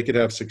 that they could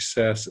have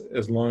success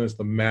as long as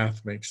the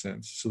math makes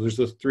sense. So there's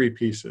those three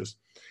pieces.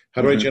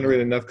 How do I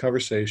generate enough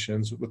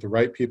conversations with the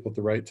right people at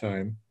the right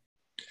time?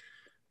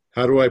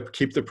 How do I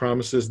keep the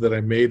promises that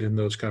I made in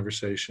those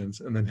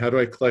conversations? And then how do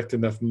I collect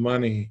enough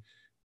money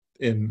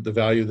in the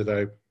value that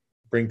I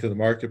bring to the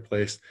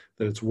marketplace,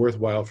 that it's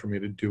worthwhile for me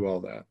to do all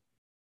that.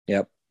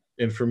 Yep.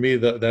 And for me,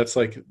 that's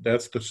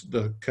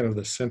the kind of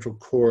the central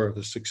core of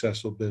the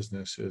successful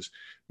business, is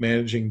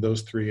managing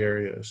those three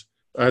areas.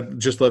 I'd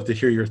just love to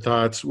hear your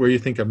thoughts, where you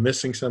think I'm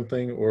missing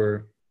something,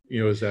 or,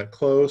 is that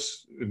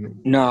close?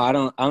 No, I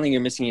don't think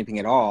you're missing anything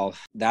at all.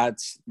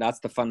 That's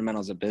the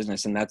fundamentals of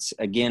business. And that's,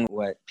 again,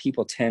 what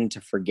people tend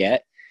to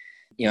forget.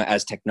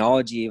 As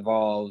technology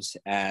evolves,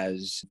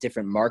 as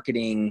different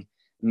marketing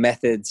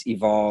methods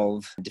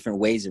evolve, different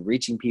ways of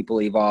reaching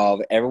people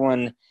evolve,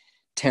 everyone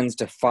tends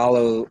to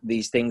follow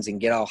these things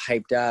and get all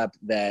hyped up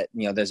that,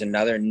 there's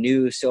another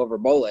new silver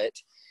bullet,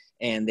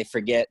 and they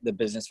forget the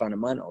business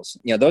fundamentals.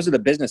 Those are the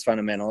business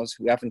fundamentals.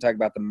 We often talk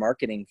about the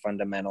marketing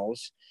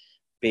fundamentals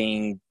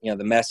being, the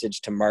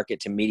message to market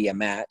to media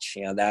match,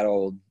 that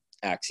old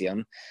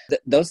axiom.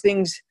 Those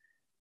things,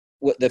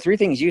 the three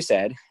things you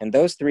said, and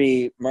those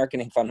three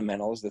marketing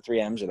fundamentals, the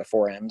three M's or the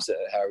four M's,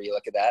 however you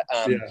look at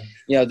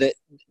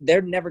that,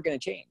 they're never going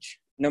to change.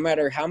 No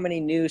matter how many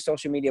new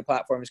social media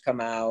platforms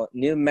come out,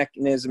 new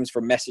mechanisms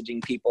for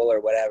messaging people or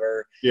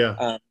whatever,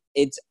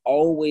 it's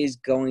always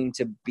going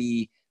to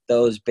be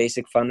those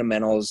basic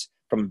fundamentals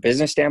from a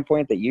business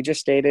standpoint that you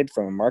just stated,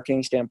 from a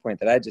marketing standpoint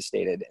that I just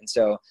stated. And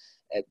so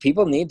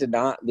people need to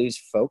not lose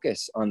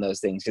focus on those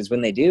things, because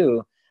when they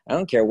do, I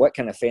don't care what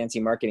kind of fancy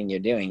marketing you're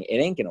doing, it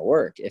ain't going to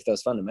work if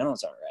those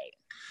fundamentals aren't right.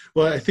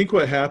 Well, I think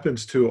what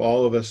happens to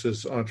all of us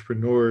as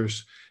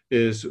entrepreneurs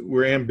is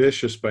we're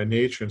ambitious by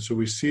nature. And so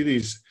we see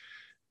these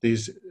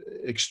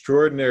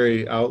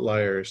extraordinary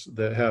outliers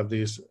that have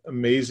these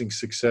amazing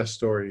success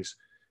stories.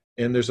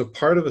 And there's a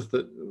part of us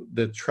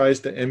that tries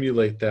to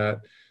emulate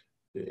that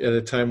at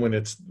a time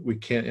when we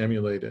can't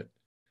emulate it.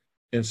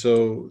 And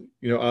so,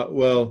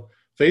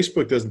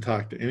 Facebook doesn't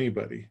talk to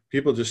anybody.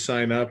 People just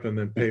sign up and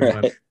then pay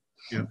money.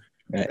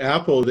 Right.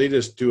 Apple, they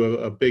just do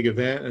a big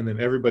event, and then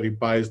everybody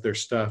buys their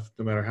stuff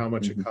no matter how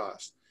much it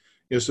costs.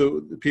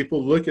 So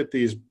people look at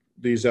these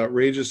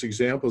outrageous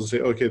examples and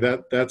say, okay,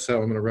 that's how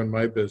I'm going to run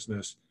my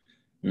business.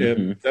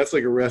 And that's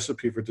like a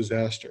recipe for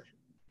disaster.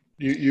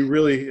 You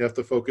really have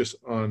to focus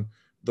on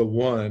the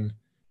one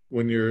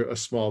when you're a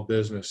small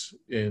business,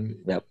 and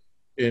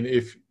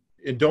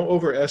don't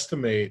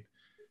overestimate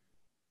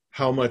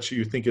how much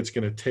you think it's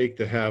going to take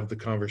to have the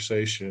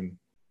conversation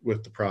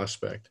with the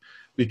prospect.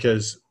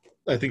 Because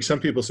I think some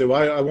people say,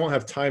 well, I won't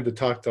have time to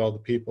talk to all the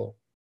people.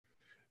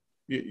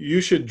 You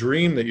should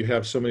dream that you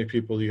have so many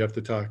people you have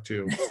to talk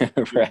to.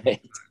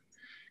 Right.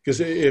 Because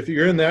if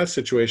you're in that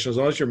situation, as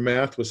long as your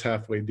math was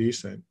halfway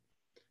decent,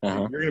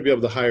 you're going to be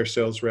able to hire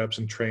sales reps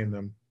and train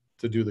them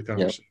to do the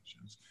conversations.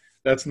 Yep.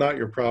 That's not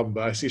your problem.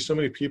 But I see so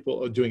many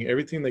people doing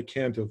everything they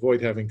can to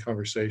avoid having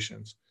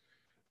conversations.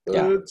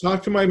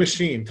 Talk to my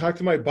machine, talk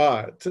to my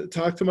bot,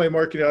 talk to my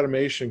marketing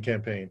automation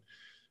campaign.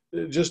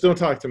 Just don't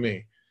talk to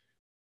me.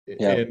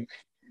 Yep. And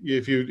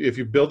if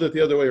you build it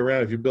the other way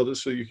around, if you build it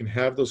so you can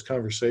have those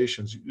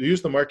conversations,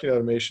 use the marketing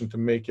automation to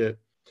make it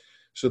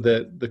so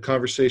that the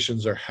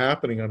conversations are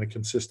happening on a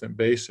consistent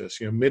basis.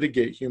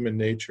 Mitigate human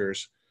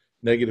nature's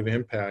negative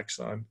impacts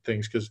on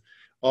things, because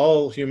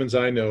all humans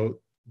I know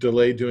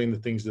delay doing the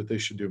things that they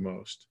should do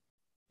most.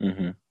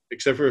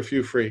 Except for a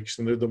few freaks,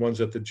 and they're the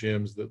ones at the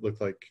gyms that look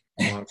like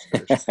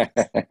monsters.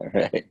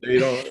 Right. They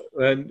don't,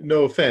 and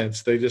no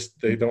offense, they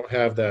don't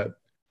have that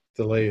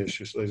delay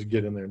issue, so they just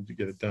get in there and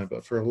get it done.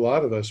 But for a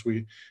lot of us,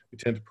 we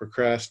tend to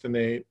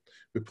procrastinate.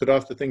 We put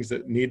off the things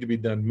that need to be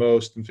done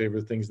most in favor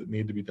of things that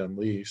need to be done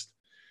least.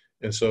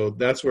 And so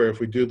that's where,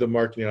 if we do the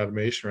marketing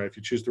automation right, if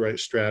you choose the right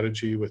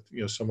strategy with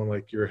someone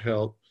like your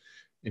help,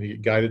 and you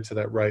get guided to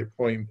that right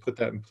point and put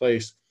that in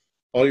place,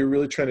 all you're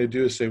really trying to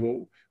do is say,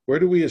 well, where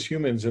do we as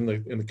humans in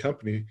the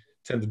company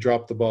tend to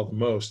drop the ball the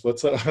most?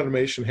 Let's let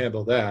automation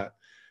handle that.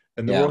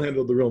 And then we'll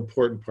handle the real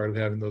important part of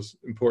having those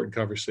important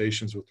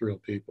conversations with real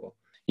people.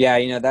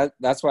 Yeah,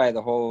 that's why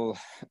the whole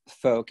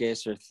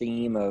focus or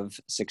theme of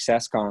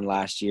SuccessCon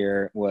last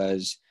year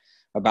was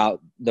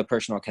about the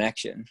personal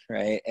connection,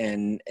 right?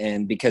 And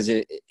because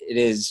it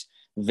is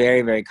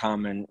very, very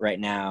common right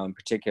now, in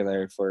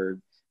particular for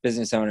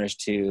business owners,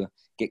 to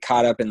get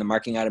caught up in the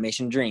marketing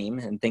automation dream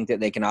and think that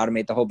they can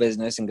automate the whole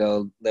business and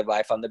go live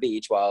life on the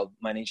beach while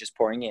money's just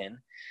pouring in,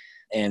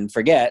 and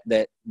forget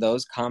that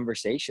those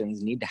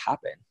conversations need to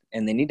happen,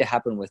 and they need to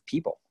happen with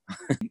people.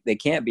 They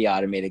can't be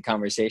automated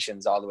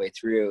conversations all the way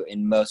through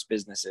in most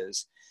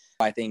businesses.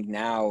 I think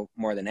now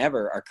more than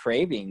ever are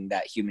craving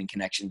that human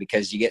connection,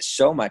 because you get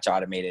so much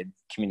automated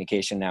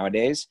communication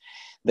nowadays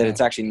that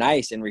it's actually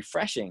nice and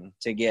refreshing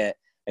to get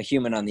a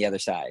human on the other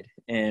side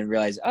and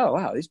realize, oh,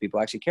 wow, these people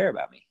actually care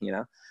about me,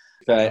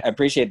 So I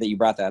appreciate that you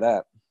brought that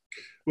up.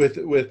 With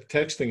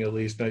texting, at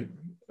least,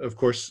 of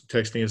course,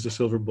 texting is the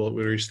silver bullet.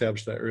 We already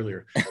established that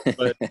earlier.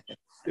 But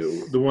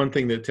the one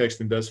thing that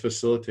texting does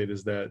facilitate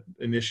is that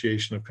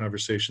initiation of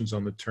conversations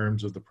on the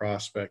terms of the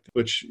prospect,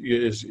 which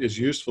is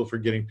useful for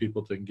getting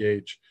people to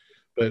engage.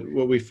 But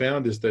what we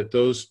found is that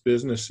those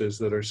businesses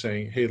that are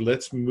saying, hey,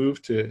 let's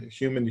move to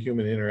human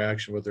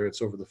interaction, whether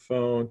it's over the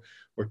phone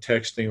or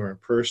texting or in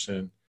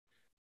person,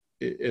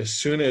 as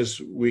soon as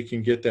we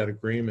can get that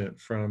agreement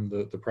from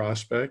the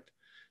prospect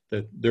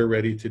that they're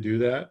ready to do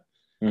that,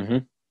 Mm-hmm.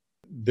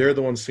 they're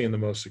the ones seeing the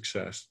most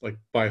success, like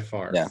by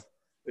far. Yeah,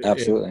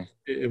 absolutely.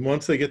 And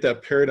once they get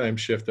that paradigm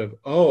shift of,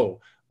 oh,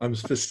 I'm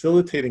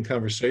facilitating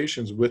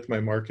conversations with my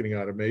marketing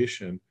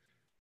automation,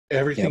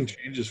 everything Yep.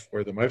 changes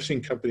for them. I've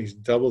seen companies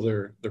double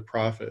their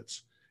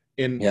profits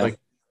in Yeah. like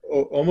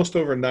almost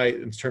overnight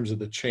in terms of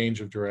the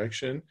change of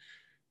direction.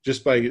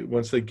 Just by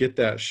once they get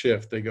that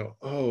shift, they go,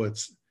 oh,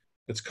 it's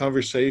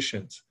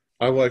conversations.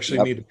 I will actually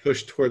Yep. need to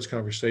push towards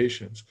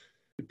conversations.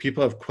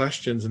 People have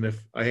questions, and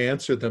if I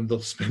answer them,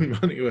 they'll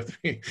spend money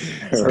with me.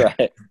 It's like,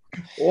 Right.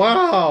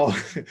 wow,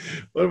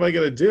 what am I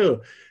going to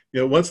do?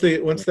 Once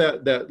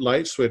that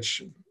light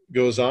switch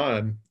goes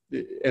on,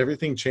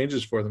 everything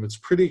changes for them. It's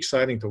pretty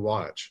exciting to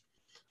watch.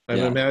 And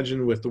Yeah.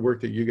 imagine with the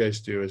work that you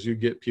guys do, as you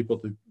get people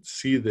to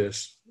see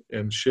this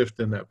and shift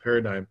in that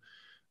paradigm,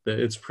 that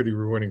it's pretty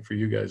rewarding for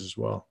you guys as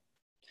well.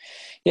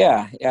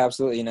 Yeah,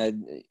 absolutely.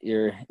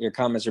 Your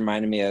comments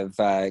reminded me of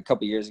a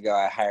couple of years ago.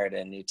 I hired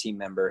a new team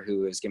member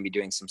who was going to be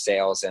doing some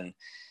sales, and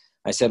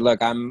I said,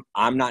 "Look, I'm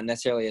not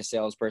necessarily a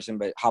salesperson,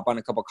 but hop on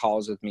a couple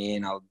calls with me,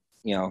 and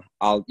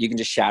you can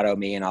just shadow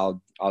me, and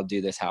I'll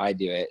do this how I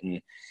do it." And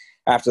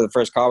after the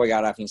first call we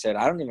got off, he said,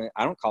 "I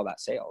don't call that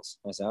sales."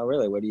 I said, "Oh,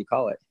 really? What do you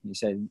call it?" He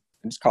said,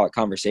 "I just call it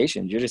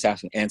conversations. You're just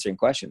answering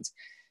questions."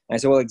 And I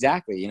said, "Well,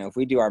 exactly. If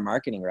we do our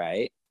marketing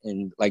right,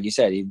 and like you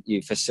said,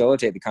 you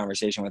facilitate the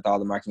conversation with all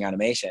the marketing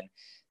automation,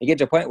 you get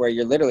to a point where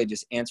you're literally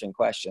just answering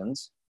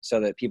questions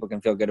so that people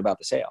can feel good about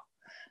the sale.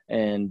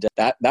 And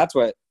that's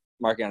what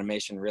marketing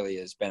automation really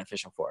is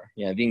beneficial for.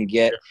 If you can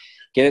get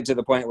it to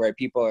the point where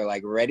people are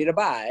like ready to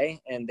buy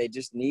and they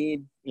just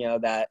need,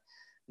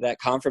 that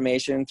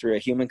confirmation through a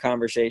human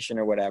conversation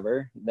or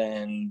whatever,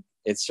 then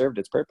it's served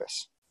its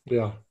purpose."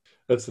 Yeah.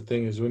 That's the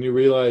thing, is when you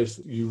realize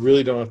you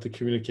really don't have to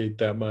communicate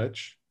that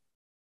much,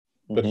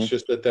 but it's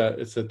just at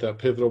that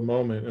pivotal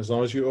moment. As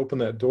long as you open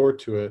that door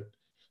to it,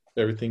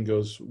 everything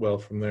goes well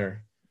from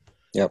there.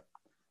 Yep.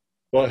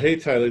 Well, hey,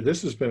 Tyler,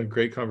 this has been a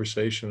great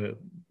conversation.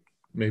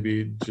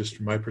 Maybe just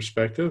from my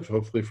perspective,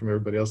 hopefully from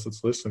everybody else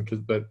that's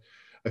listening, but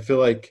I feel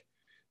like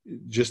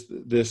just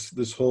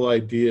this whole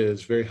idea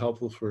is very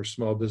helpful for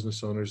small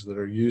business owners that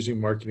are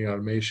using marketing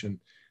automation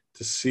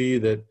to see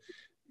that,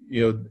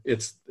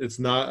 it's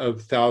not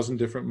 1,000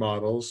 different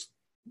models.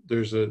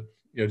 There's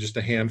just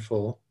a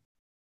handful.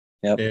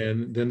 Yep.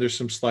 And then there's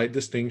some slight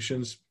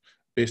distinctions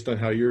based on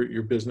how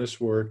your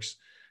business works.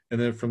 And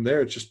then from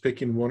there, it's just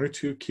picking one or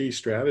two key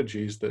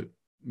strategies that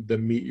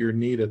meet your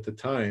need at the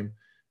time.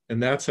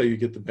 And that's how you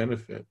get the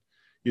benefit.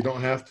 You don't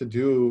have to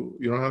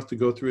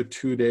go through a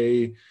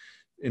 2-day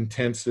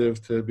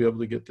intensive to be able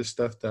to get this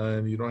stuff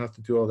done. You don't have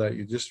to do all that.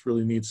 You just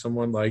really need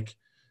someone like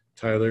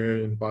Tyler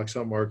and Box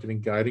Out Marketing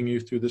guiding you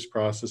through this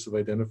process of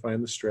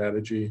identifying the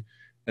strategy,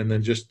 and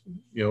then just,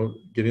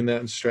 getting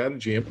that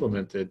strategy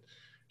implemented.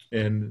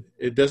 And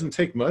it doesn't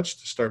take much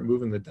to start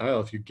moving the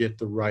dial if you get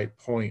the right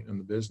point in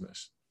the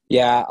business.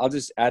 Yeah, I'll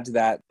just add to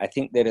that. I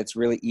think that it's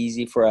really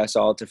easy for us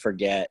all to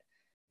forget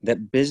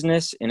that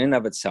business in and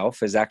of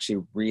itself is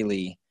actually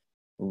really,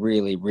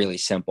 really, really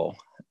simple.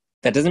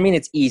 That doesn't mean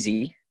it's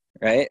easy,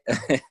 right?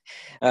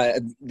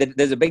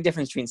 There's a big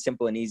difference between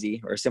simple and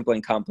easy, or simple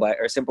and complex,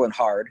 or simple and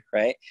hard,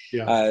 right?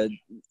 Yeah.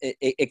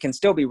 It can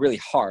still be really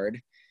hard,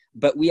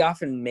 but we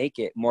often make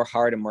it more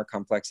hard and more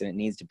complex than it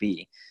needs to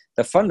be.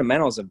 The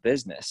fundamentals of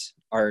business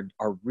are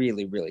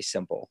really, really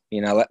simple.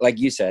 Like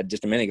you said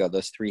just a minute ago,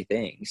 those 3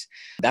 things,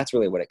 that's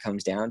really what it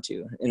comes down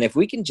to. And if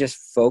we can just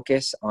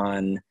focus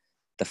on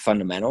the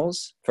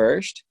fundamentals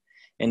first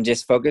and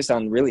just focus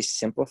on really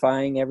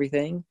simplifying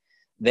everything,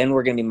 then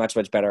we're going to be much,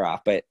 much better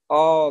off. But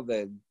all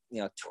the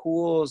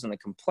tools and the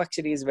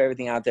complexities of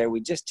everything out there,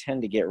 we just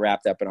tend to get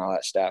wrapped up in all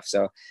that stuff.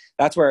 So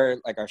that's where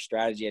like our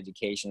strategy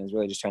education is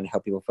really just trying to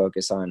help people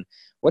focus on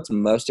what's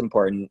most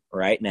important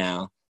right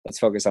now. Let's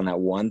focus on that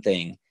one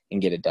thing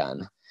and get it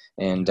done.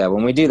 And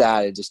when we do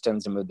that, it just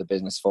tends to move the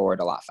business forward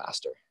a lot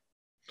faster.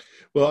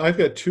 Well, I've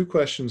got 2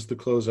 questions to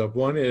close up.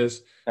 One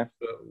is,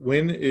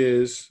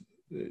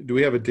 do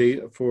we have a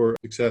date for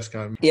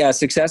SuccessCon? Yeah,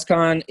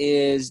 SuccessCon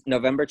is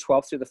November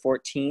 12th through the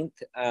 14th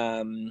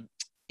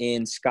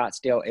in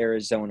Scottsdale,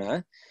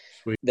 Arizona.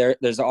 Sweet.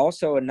 There's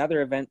also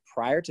another event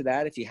prior to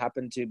that. If you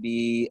happen to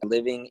be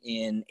living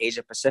in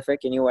Asia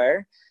Pacific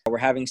anywhere, we're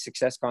having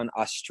SuccessCon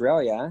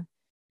Australia.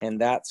 And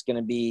that's going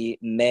to be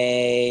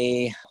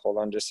hold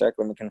on just a sec,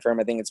 let me confirm.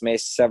 I think it's May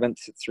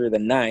 7th through the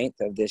 9th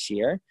of this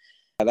year.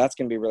 That's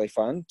going to be really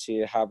fun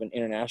to have an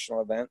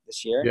international event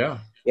this year.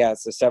 Yeah,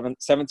 it's the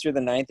 7th through the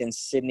 9th in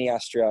Sydney,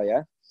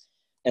 Australia.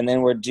 And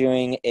then we're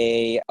doing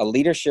a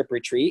leadership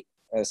retreat,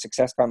 a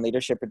SuccessCon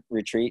leadership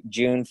retreat,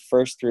 June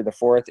 1st through the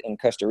 4th in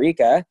Costa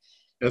Rica.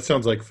 That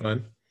sounds like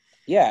fun.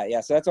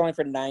 Yeah. So that's only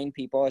for 9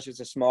 people. It's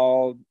just a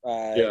small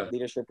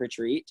leadership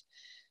retreat.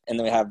 And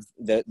then we have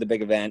the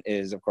big event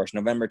is, of course,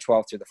 November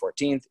 12th through the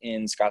 14th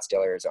in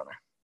Scottsdale, Arizona.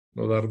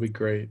 Well, that'll be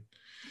great.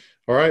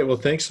 All right. Well,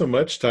 thanks so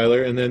much,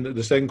 Tyler. And then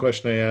the second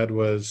question I had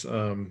was,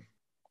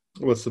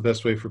 What's the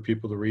best way for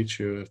people to reach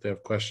you if they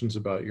have questions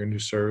about your new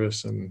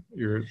service and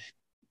your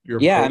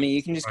Yeah, I approach mean, to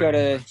you can just go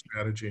finding to that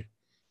strategy?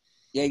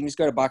 Yeah, you can just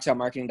go to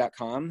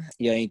boxoutmarketing.com.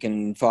 You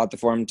can fill out the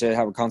form to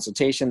have a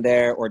consultation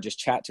there, or just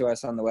chat to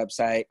us on the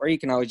website, or you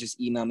can always just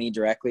email me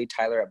directly,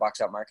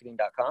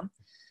 Tyler@boxoutmarketing.com.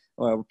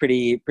 Well, we're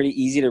pretty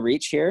easy to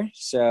reach here.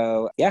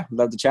 So yeah,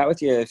 love to chat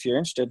with you if you're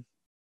interested.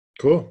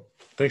 Cool.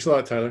 Thanks a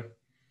lot, Tyler.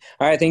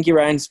 All right. Thank you,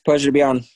 Ryan. It's a pleasure to be on.